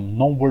inquiries from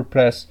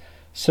non-WordPress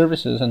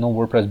services and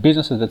non-WordPress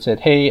businesses that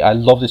said, hey, I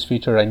love this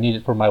feature, I need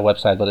it for my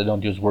website, but I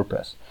don't use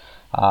WordPress.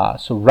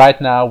 So right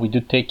now we do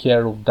take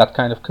care of that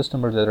kind of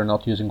customers that are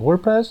not using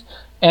WordPress,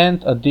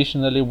 and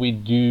additionally we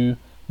do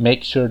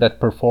make sure that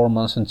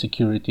performance and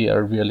security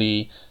are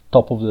really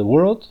top of the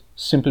world,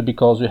 simply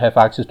because we have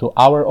access to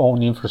our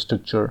own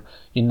infrastructure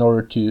in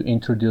order to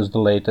introduce the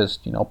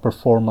latest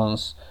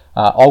performance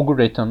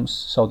algorithms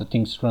so that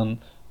things run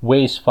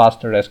ways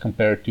faster as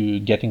compared to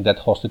getting that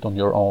hosted on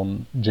your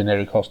own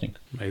generic hosting.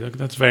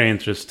 That's very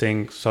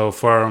interesting. So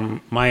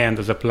from my end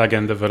as a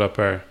plugin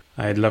developer,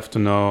 I'd love to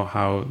know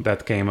how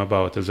that came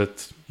about. Is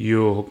it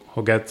you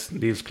who get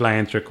these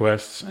client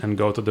requests and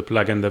go to the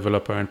plugin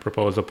developer and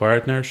propose a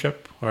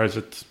partnership, or is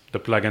it the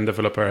plugin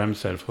developer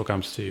himself who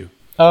comes to you?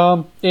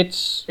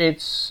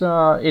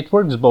 It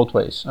works both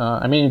ways.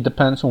 I mean, it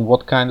depends on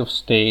what kind of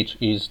stage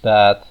is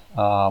that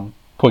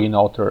plugin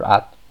author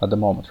at the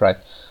moment, right?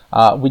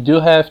 We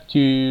do have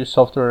 2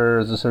 software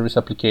as a service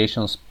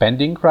applications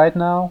pending right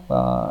now.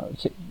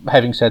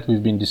 Having said,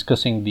 we've been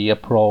discussing the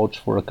approach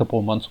for a couple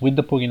of months with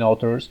the plugin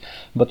authors.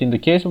 But in the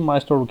case of My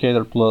Store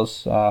Locator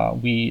Plus,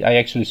 I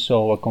actually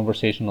saw a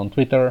conversation on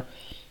Twitter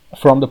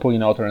from the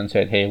plugin author and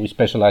said, "Hey, we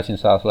specialize in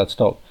SaaS. Let's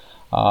talk."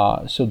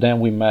 So then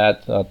we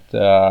met at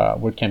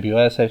WordCamp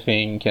US, I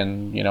think,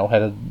 and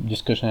had a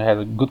discussion, had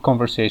a good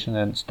conversation,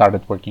 and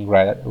started working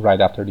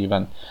right after the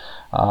event.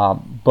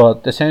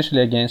 But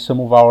essentially, again, some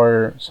of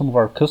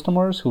our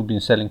customers who've been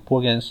selling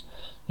plugins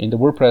in the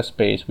WordPress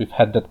space, we've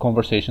had that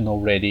conversation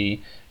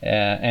already,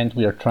 and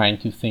we are trying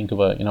to think of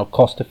a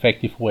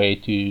cost-effective way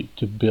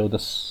to build a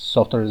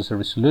software as a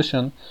service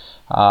solution,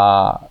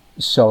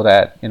 so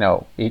that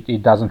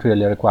it doesn't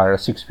really require a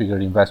 6-figure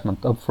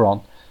investment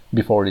upfront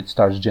before it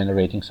starts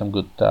generating some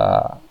good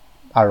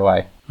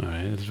ROI. All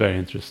right, it's very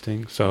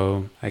interesting.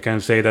 So I can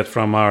say that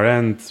from our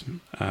end,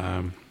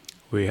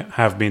 we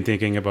have been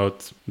thinking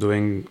about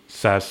doing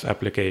SaaS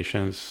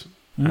applications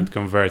and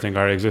converting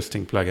our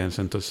existing plugins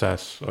into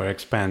SaaS, or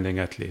expanding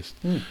at least.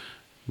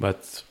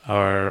 But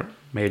our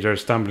major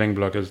stumbling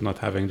block is not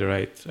having the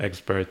right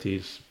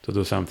expertise to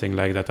do something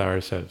like that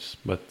ourselves.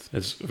 But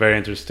it's very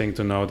interesting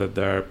to know that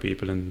there are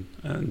people in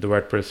the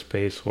WordPress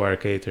space who are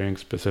catering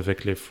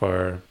specifically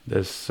for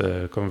this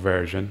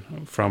conversion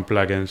from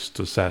plugins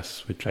to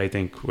SaaS, which I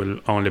think will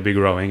only be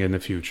growing in the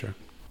future.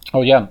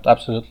 Oh yeah,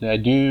 absolutely. I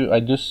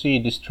do see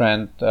this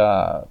trend,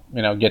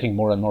 getting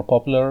more and more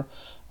popular.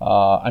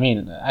 I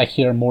mean, I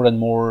hear more and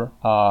more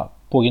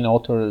plugin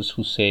authors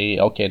who say,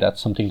 okay,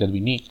 that's something that we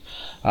need.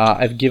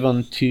 I've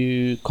given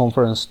 2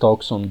 conference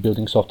talks on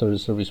building software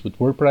as a service with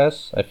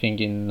WordPress, I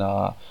think in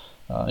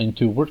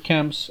 2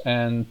 WordCamps,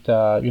 and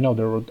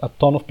there were a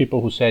ton of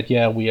people who said,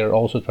 yeah, we are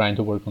also trying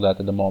to work on that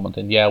at the moment,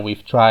 and yeah,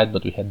 we've tried,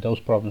 but we had those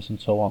problems and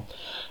so on.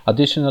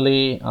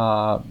 Additionally,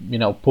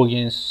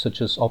 plugins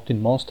such as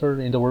Opt-in Monster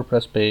in the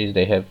WordPress space,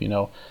 they have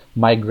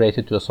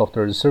migrated to a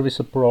software as a service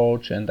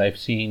approach, and I've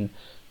seen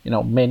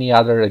many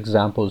other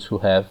examples who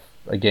have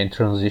again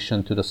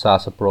transitioned to the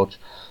SaaS approach.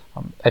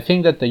 I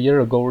think that a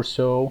year ago or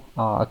so,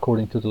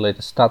 according to the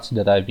latest stats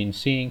that I've been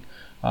seeing,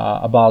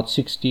 about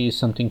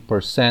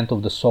 60-something%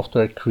 of the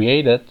software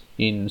created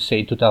in,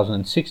 say,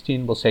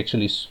 2016 was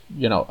actually,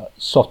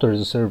 software as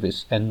a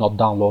service and not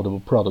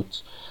downloadable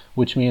products,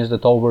 which means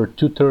that over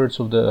 2/3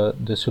 of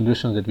the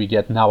solutions that we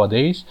get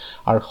nowadays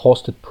are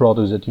hosted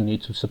products that you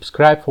need to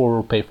subscribe for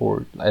or pay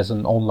for as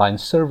an online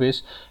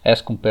service,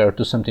 as compared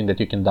to something that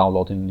you can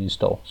download and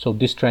install. So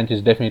this trend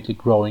is definitely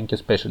growing,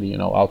 especially,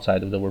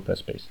 outside of the WordPress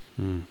space.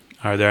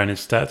 Are there any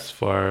stats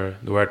for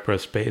the WordPress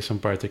space in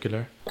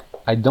particular?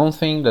 I don't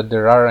think that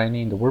there are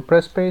any in the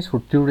WordPress space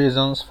for 2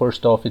 reasons.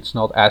 First off, it's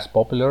not as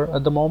popular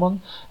at the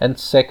moment, and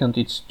second,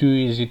 it's too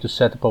easy to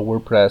set up a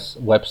WordPress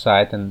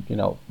website and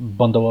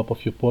bundle up a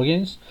few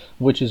plugins,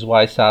 which is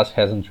why SaaS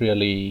hasn't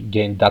really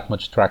gained that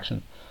much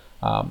traction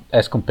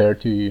as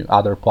compared to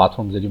other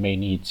platforms that you may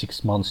need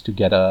 6 months to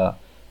get a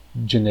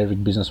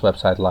generic business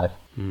website live.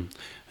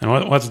 And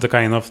what's the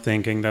kind of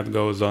thinking that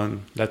goes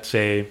on? Let's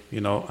say,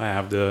 I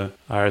have the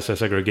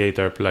RSS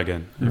aggregator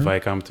plugin. If I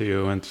come to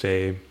you and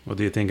say, what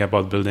do you think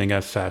about building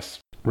a SaaS?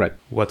 Right.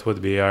 What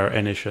would be our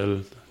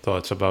initial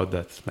thoughts about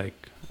that?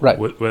 Right.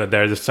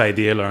 Whether this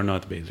ideal or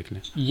not,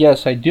 basically.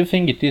 Yes, I do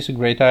think it is a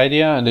great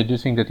idea, and I do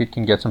think that it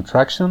can get some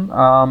traction.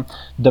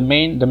 The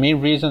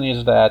main reason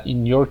is that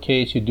in your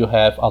case, you do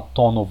have a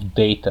ton of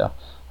data,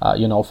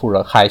 for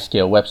a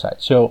high-scale website.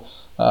 So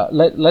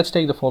let's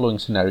take the following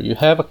scenario. You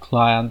have a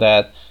client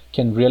that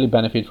can really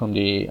benefit from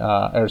the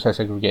RSS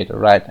aggregator,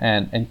 right?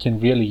 And can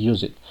really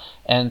use it.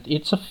 And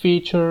it's a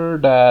feature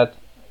that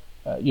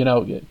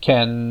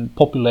can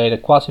populate a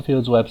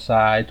quasi-fields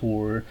website,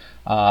 or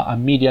a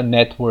media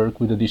network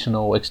with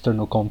additional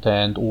external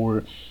content,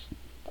 or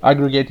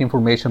aggregate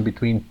information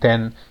between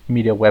 10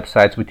 media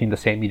websites within the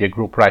same media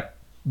group, right?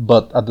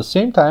 But at the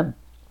same time,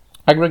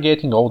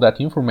 aggregating all that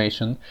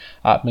information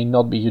may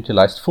not be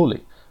utilized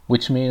fully,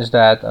 which means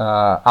that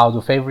out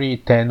of every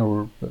 10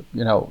 or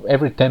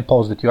every 10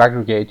 posts that you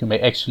aggregate, you may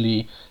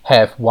actually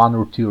have 1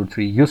 or 2 or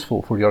 3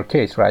 useful for your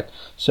case, right?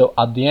 So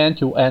at the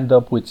end, you end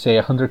up with, say,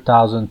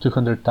 100,000,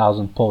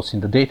 200,000 posts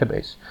in the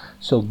database.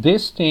 So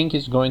this thing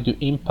is going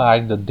to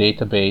impact the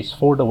database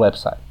for the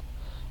website.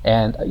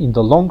 And in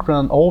the long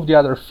run, all of the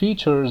other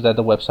features that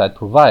the website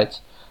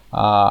provides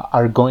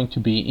are going to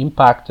be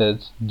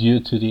impacted due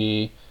to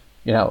the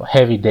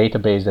heavy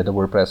database that the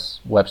WordPress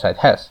website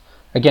has.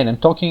 again, I'm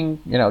talking,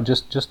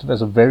 just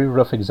as a very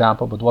rough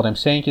example, but what I'm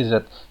saying is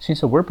that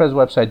since a WordPress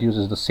website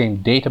uses the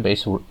same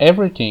database for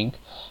everything,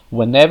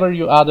 whenever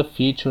you add a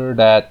feature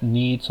that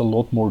needs a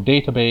lot more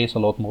database, a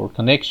lot more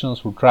connections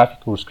for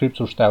traffic or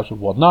scripts or styles or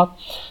whatnot,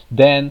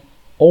 then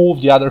all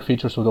of the other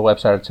features of the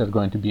website are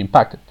going to be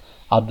impacted.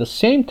 At the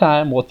same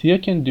time, what you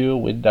can do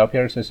with the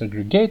RSS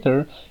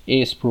aggregator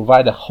is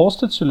provide a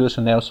hosted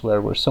solution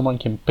elsewhere where someone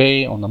can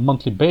pay on a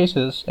monthly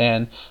basis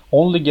and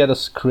only get a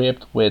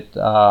script with,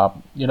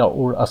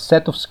 or a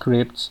set of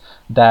scripts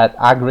that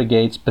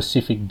aggregate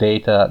specific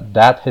data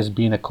that has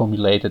been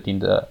accumulated in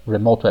the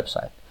remote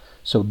website.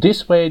 So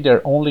this way,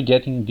 they're only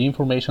getting the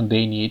information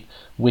they need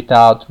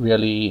without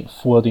really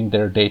flooding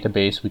their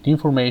database with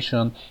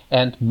information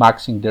and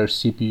maxing their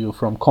CPU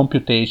from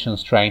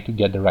computations trying to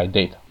get the right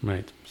data.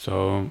 Right.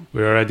 So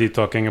we're already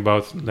talking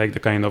about like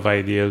the kind of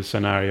ideal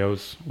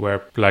scenarios where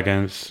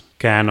plugins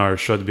can or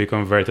should be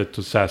converted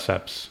to SaaS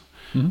apps.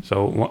 Mm-hmm.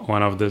 So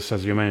one of this,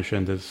 as you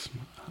mentioned, is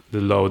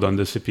the load on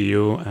the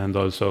CPU and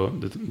also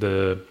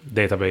the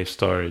database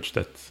storage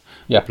that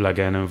the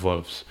plugin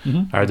involves.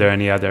 Mm-hmm. Are there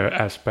any other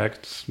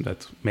aspects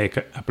that make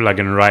a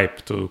plugin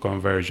ripe to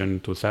conversion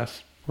to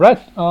SaaS? Right.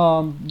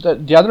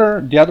 The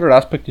other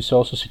aspect is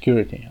also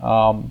security.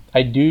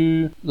 I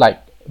do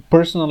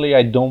personally,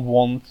 I don't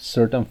want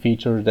certain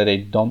features that I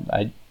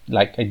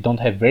don't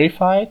have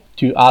verified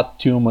to add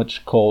too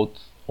much code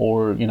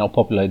or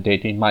populate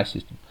data in my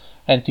system.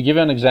 And to give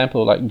you an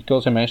example,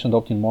 because I mentioned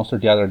OptinMonster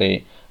the other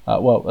day,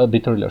 a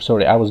bit earlier,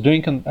 sorry, I was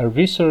doing a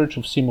research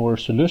of similar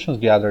solutions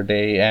the other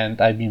day,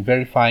 and I've been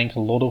verifying a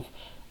lot of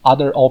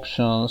other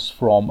options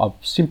from a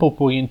simple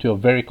plugin to a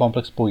very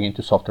complex plugin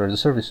to software as a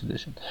service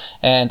solution.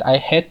 And I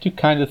had to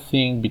kind of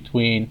think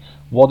between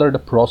what are the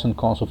pros and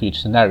cons of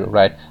each scenario,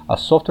 right? A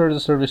software as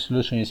a service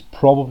solution is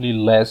probably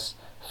less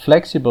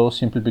flexible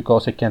simply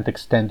because I can't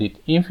extend it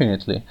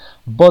infinitely,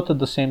 but at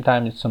the same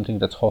time it's something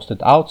that's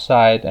hosted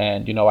outside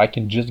and I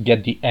can just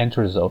get the end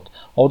result.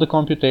 All the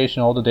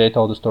computation, all the data,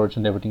 all the storage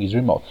and everything is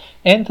remote.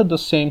 And at the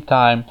same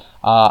time,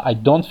 I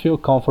don't feel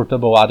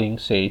comfortable adding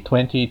say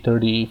 20,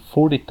 30,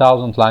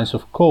 40,000 lines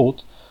of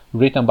code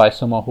written by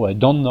someone who I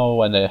don't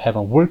know and I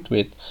haven't worked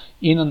with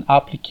in an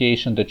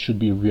application that should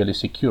be really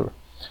secure.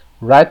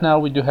 Right now,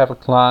 we do have a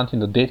client in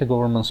the data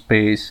governance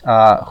space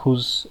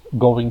who's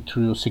going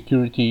through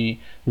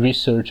security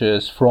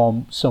researches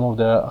from some of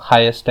the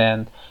highest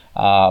end,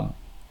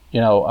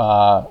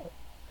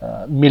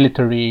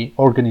 military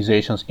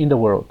organizations in the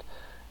world.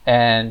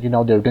 And,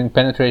 they're doing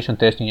penetration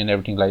testing and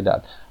everything like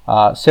that.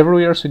 Several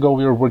years ago,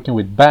 we were working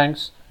with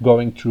banks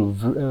going through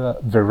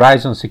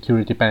Verizon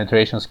security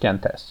penetration scan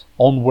tests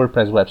on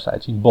WordPress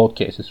websites in both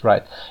cases,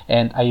 right?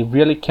 And I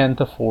really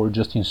can't afford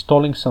just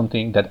installing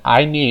something that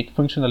I need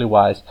functionally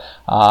wise,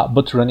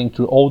 but running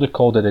through all the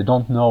code that I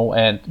don't know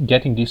and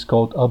getting this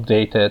code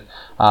updated,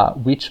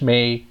 which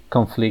may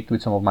conflict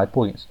with some of my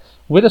plugins.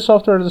 With a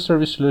software as a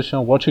service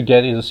solution, what you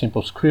get is a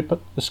simple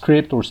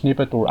script or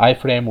snippet or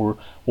iframe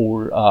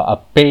or a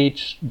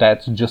page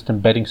that's just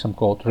embedding some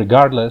code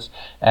regardless,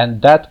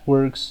 and that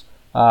works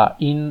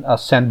in a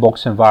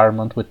sandbox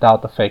environment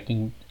without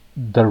affecting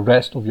the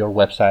rest of your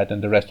website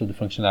and the rest of the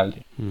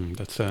functionality.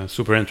 That's a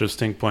super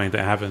interesting point.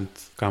 I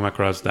haven't come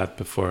across that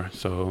before.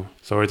 So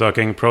we're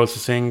talking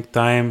processing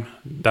time,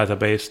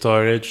 database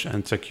storage,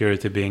 and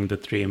security being the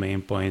three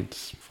main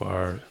points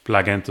for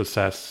plugin to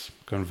SaaS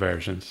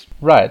conversions.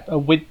 Right.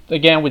 With the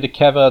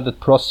caveat that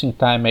processing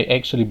time may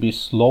actually be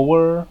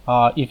slower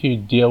if you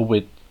deal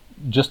with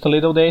just a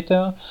little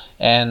data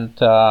and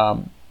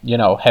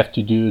have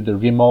to do the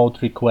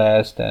remote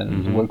request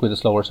and work with a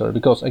slower server,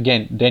 because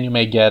again, then you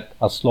may get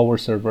a slower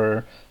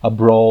server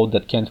abroad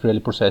that can't really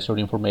process your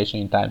information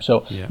in time.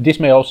 So this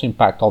may also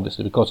impact,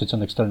 obviously, because it's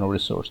an external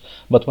resource.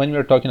 But when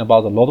we're talking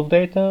about a lot of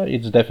data,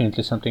 it's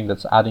definitely something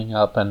that's adding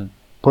up. And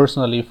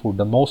personally, for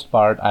the most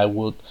part, I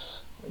would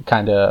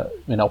kind of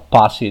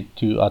pass it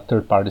to a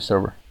third-party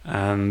server.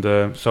 And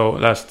so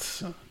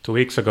last 2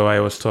 weeks ago, I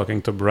was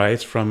talking to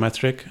Bryce from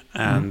Metric,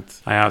 and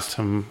I asked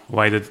him,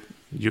 why did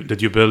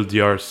you build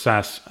your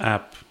SaaS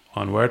app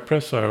on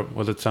WordPress, or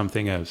was it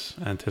something else?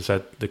 And he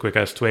said the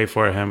quickest way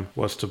for him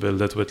was to build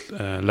it with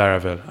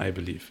Laravel, I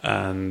believe.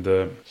 And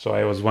so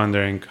I was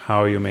wondering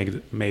how you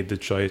made the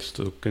choice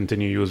to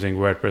continue using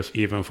WordPress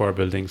even for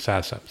building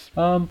SaaS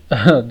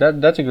apps.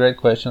 That's a great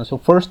question. So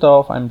first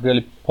off, I'm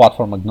really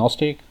platform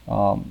agnostic.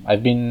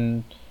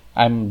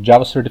 I'm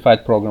Java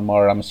certified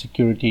programmer. I'm a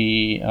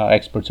security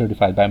expert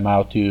certified by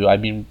Mautu.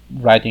 I've been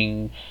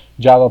writing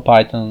Java,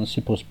 Python,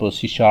 C++,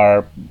 C#,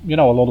 a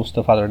lot of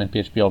stuff other than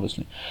PHP,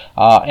 obviously.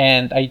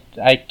 And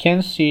I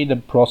can see the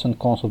pros and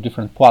cons of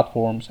different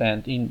platforms.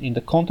 And in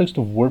the context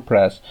of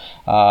WordPress,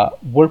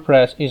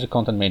 WordPress is a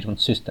content management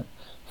system.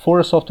 For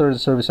a software as a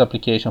service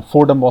application,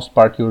 for the most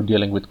part, you're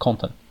dealing with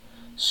content.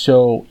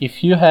 So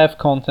if you have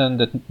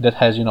content that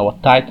has, a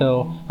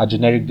title, a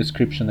generic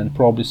description, and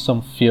probably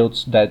some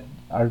fields that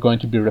are going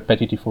to be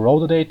repetitive for all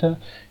the data,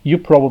 you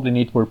probably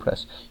need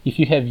WordPress. If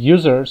you have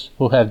users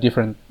who have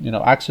different,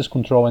 access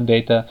control and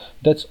data,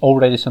 that's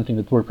already something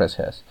that WordPress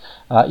has.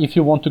 If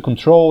you want to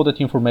control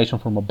that information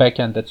from a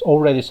backend, that's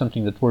already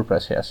something that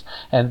WordPress has.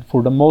 And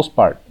for the most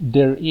part,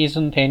 there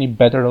isn't any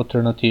better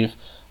alternative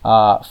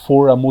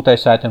for a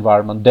multi-site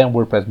environment than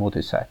WordPress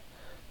multi-site.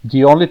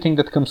 The only thing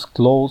that comes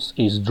close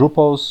is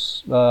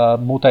Drupal's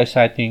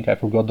multi-site thing, I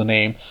forgot the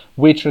name,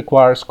 which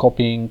requires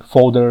copying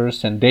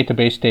folders and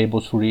database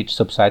tables for each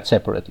subsite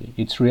separately.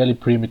 It's really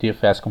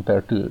primitive as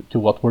compared to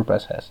what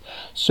WordPress has.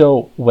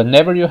 So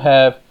whenever you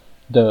have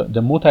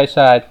the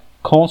multi-site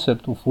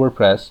concept of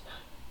WordPress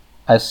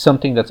as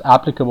something that's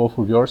applicable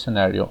for your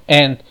scenario,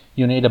 and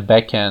you need a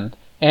backend,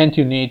 and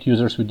you need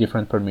users with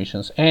different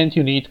permissions, and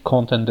you need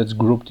content that's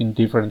grouped in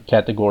different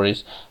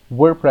categories,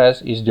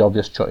 WordPress is the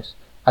obvious choice.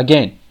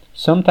 Again,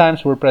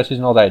 sometimes WordPress is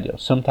not ideal.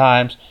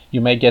 Sometimes you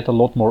may get a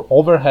lot more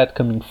overhead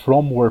coming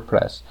from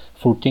WordPress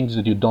for things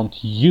that you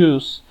don't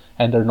use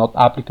and are not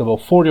applicable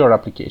for your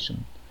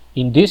application.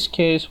 In this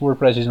case,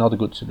 WordPress is not a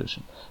good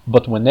solution.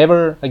 But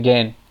whenever,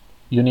 again,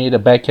 you need a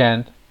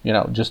backend,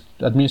 just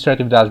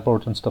administrative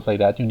dashboards and stuff like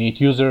that, you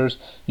need users,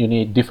 you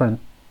need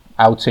different,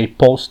 I would say,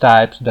 post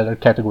types that are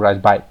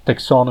categorized by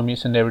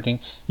taxonomies and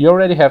everything, you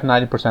already have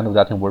 90% of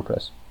that in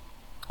WordPress.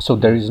 So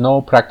there is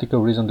no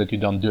practical reason that you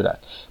don't do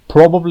that.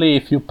 Probably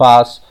if you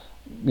pass,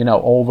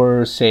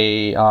 over,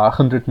 say,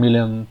 100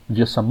 million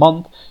views a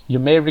month, you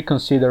may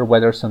reconsider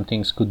whether some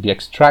things could be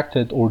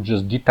extracted or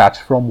just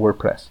detached from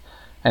WordPress.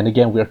 And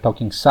again, we are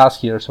talking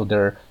SaaS here, so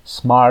there are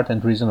smart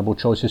and reasonable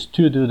choices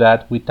to do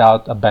that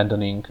without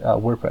abandoning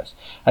WordPress.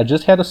 I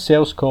just had a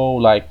sales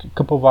call like a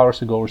couple of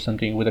hours ago or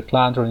something with a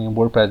client running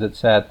WordPress that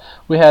said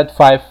we had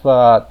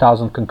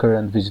 5,000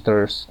 concurrent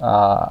visitors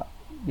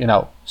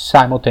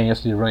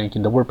simultaneously running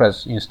in the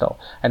WordPress install.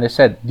 And I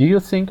said, do you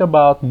think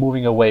about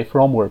moving away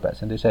from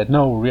WordPress? And they said,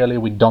 no, really,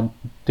 we don't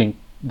think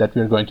that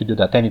we're going to do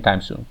that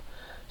anytime soon.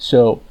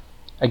 So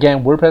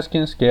again, WordPress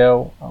can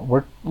scale,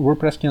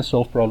 WordPress can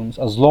solve problems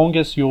as long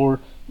as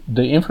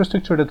the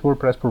infrastructure that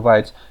WordPress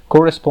provides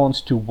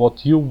corresponds to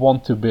what you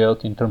want to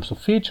build in terms of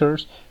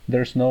features.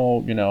 There's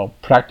no,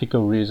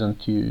 practical reason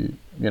to,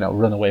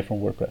 run away from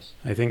WordPress.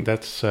 I think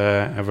that's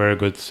a very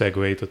good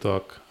segue to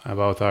talk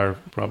about our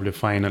probably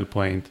final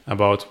point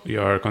about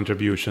your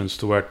contributions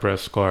to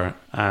WordPress core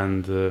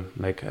and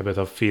like a bit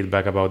of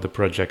feedback about the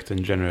project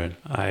in general.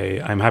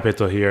 I'm happy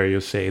to hear you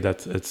say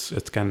that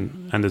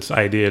it's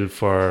ideal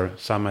for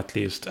some at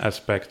least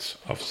aspects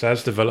of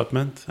SaaS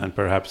development, and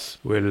perhaps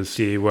we'll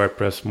see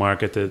WordPress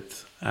marketed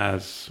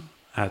as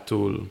a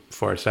tool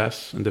for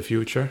SaaS in the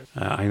future.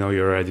 I know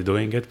you're already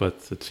doing it,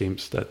 but it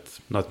seems that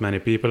not many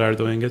people are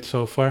doing it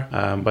so far.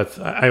 But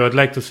I would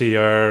like to see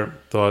your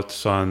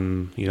thoughts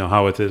on,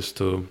 how it is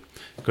to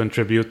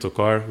contribute to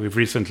core. We've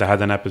recently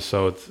had an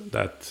episode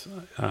that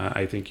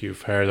I think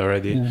you've heard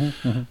already,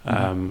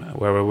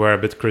 where we were a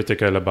bit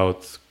critical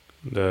about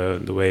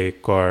the way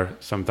core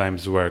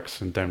sometimes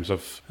works in terms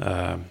of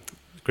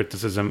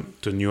criticism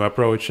to new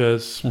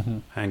approaches,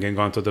 hanging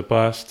on to the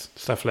past,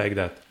 stuff like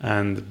that.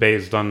 And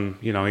based on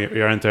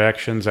your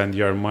interactions and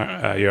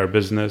your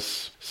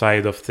business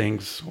side of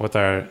things, what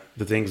are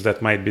the things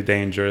that might be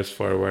dangerous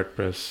for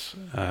WordPress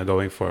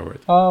going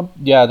forward?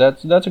 Yeah,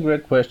 that's a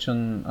great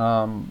question.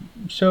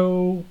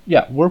 So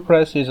yeah,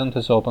 WordPress isn't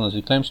as open as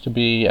it claims to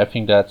be. I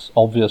think that's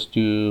obvious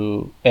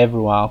to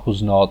everyone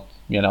who's not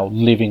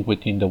living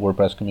within the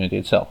WordPress community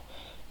itself.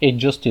 It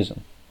just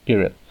isn't.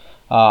 Period.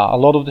 A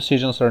lot of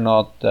decisions are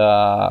not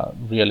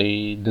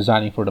really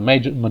designing for the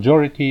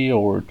majority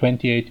or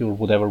 2080 or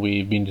whatever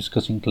we've been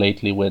discussing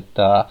lately with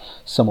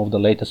some of the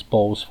latest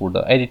posts for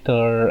the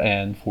editor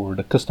and for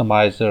the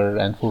customizer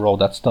and for all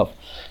that stuff.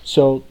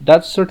 So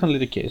that's certainly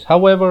the case.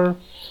 However,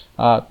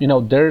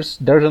 there's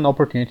an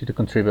opportunity to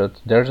contribute.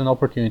 There's an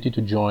opportunity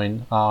to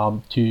join,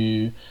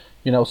 to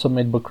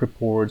submit bug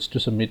reports, to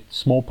submit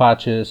small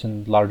patches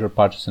and larger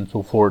patches and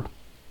so forth.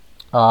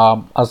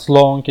 As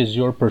long as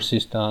you're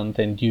persistent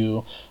and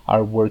you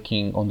are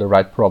working on the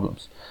right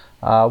problems.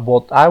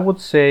 What I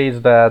would say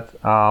is that,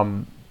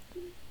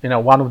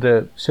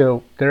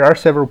 so there are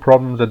several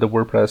problems that the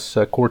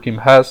WordPress core team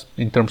has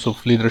in terms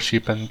of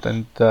leadership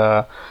and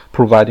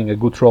providing a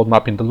good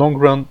roadmap in the long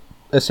run.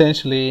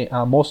 Essentially,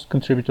 most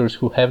contributors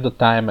who have the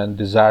time and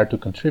desire to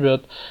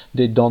contribute,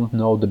 they don't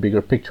know the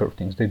bigger picture of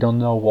things. They don't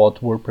know what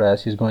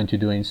WordPress is going to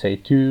do in, say,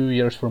 2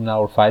 years from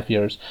now or 5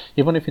 years.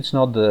 Even if it's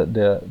not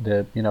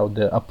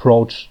the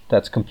approach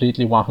that's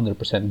completely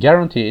 100%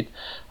 guaranteed,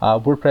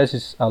 WordPress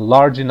is a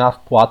large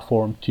enough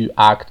platform to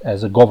act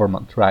as a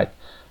government, right?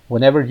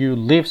 Whenever you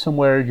live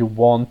somewhere, you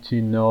want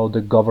to know the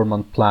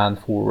government plan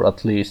for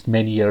at least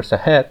many years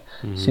ahead,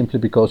 simply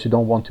because you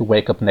don't want to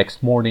wake up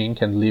next morning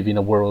and live in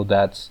a world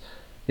that's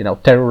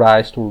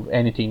terrorized or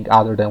anything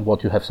other than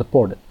what you have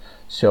supported.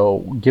 So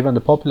given the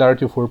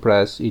popularity of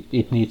WordPress,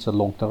 it needs a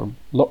long-term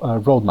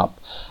roadmap.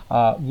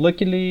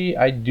 Luckily,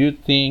 I do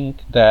think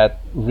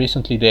that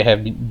recently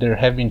there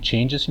have been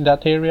changes in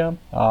that area.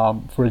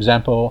 For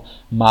example,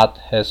 Matt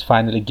has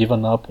finally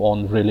given up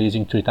on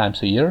releasing 3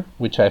 times a year,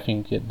 which I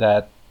think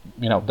that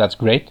that's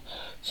great.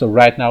 So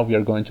right now we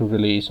are going to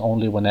release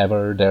only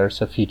whenever there's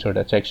a feature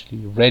that's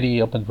actually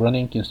ready, up and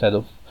running, instead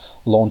of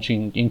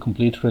launching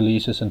incomplete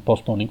releases and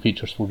postponing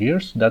features for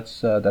years.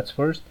 That's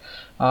first.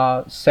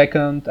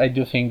 Second, I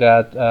do think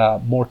that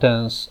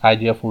Morten's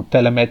idea for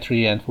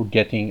telemetry and for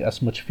getting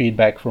as much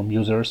feedback from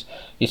users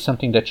is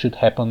something that should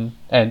happen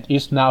and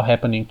is now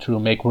happening through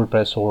Make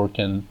WordPress Org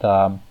and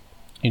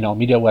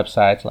media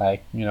websites,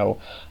 like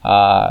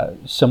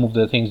some of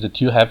the things that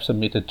you have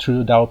submitted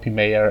through DAO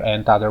Mayor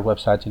and other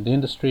websites in the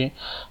industry,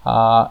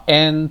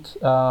 and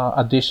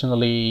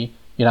additionally,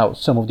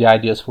 some of the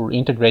ideas for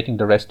integrating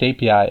the REST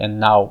API, and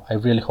now I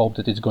really hope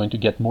that it's going to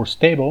get more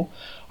stable,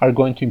 are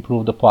going to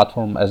improve the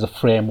platform as a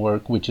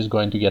framework, which is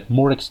going to get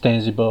more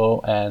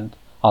extensible and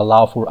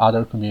allow for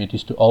other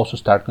communities to also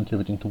start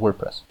contributing to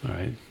WordPress. All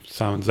right.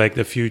 Sounds like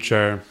the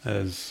future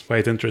is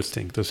quite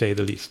interesting, to say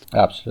the least.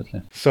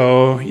 Absolutely.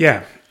 So,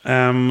 yeah.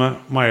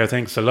 Mario,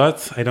 thanks a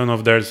lot. I don't know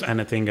if there's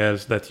anything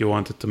else that you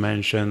wanted to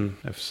mention.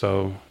 If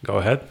so, go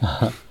ahead.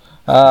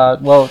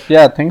 Well,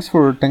 yeah, thanks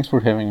for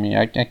having me.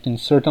 I can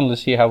certainly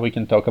see how we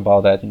can talk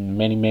about that in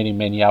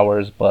many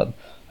hours, but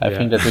I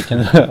think that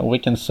we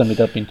can sum it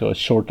up into a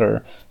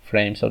shorter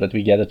frame so that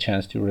we get a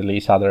chance to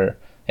release other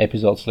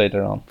episodes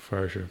later on.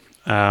 For sure.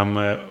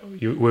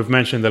 We've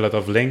mentioned a lot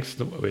of links,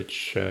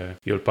 which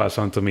you'll pass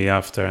on to me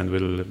after, and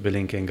we'll be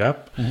linking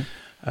up.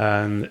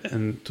 Mm-hmm.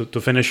 And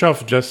to finish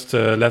off, just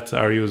let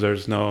our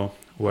users know,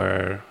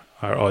 our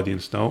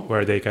audience know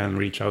where they can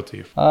reach out to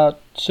you.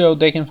 So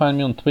they can find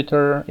me on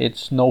Twitter.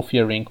 It's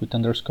NoFearInc with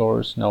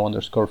underscores,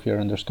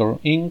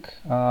 no_fear_inc.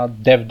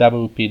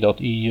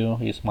 devwp.eu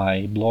is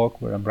my blog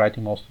where I'm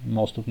writing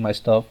most of my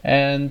stuff.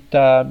 And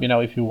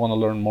if you want to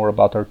learn more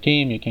about our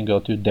team, you can go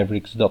to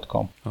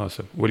devrix.com.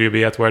 Awesome. Will you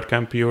be at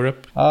WordCamp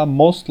Europe?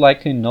 Most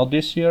likely not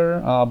this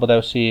year, but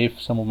I'll see if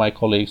some of my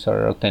colleagues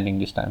are attending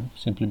this time,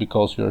 simply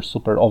because we're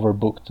super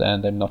overbooked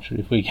and I'm not sure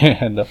if we can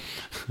handle.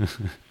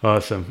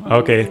 Awesome.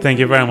 Okay. Thank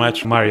you very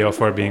much, Mario,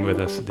 for being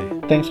with us today.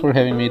 Thanks for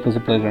having me. It was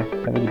a pleasure.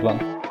 Have a good one.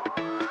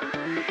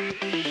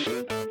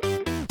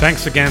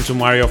 Thanks again to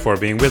Mario for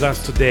being with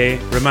us today.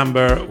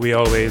 Remember, we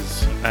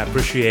always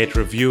appreciate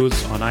reviews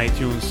on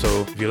iTunes,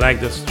 so if you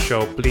like this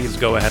show, please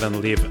go ahead and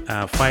leave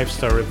a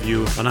 5-star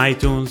review on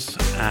iTunes.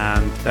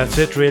 And that's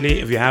it, really.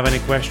 If you have any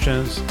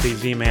questions,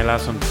 please email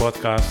us on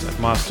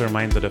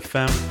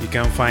podcast@mastermind.fm. You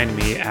can find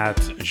me at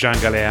Jean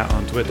Galea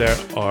on Twitter,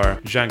 or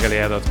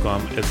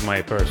jeangalea.com is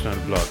my personal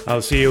blog.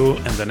 I'll see you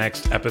in the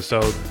next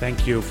episode.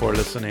 Thank you for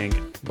listening.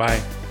 Bye.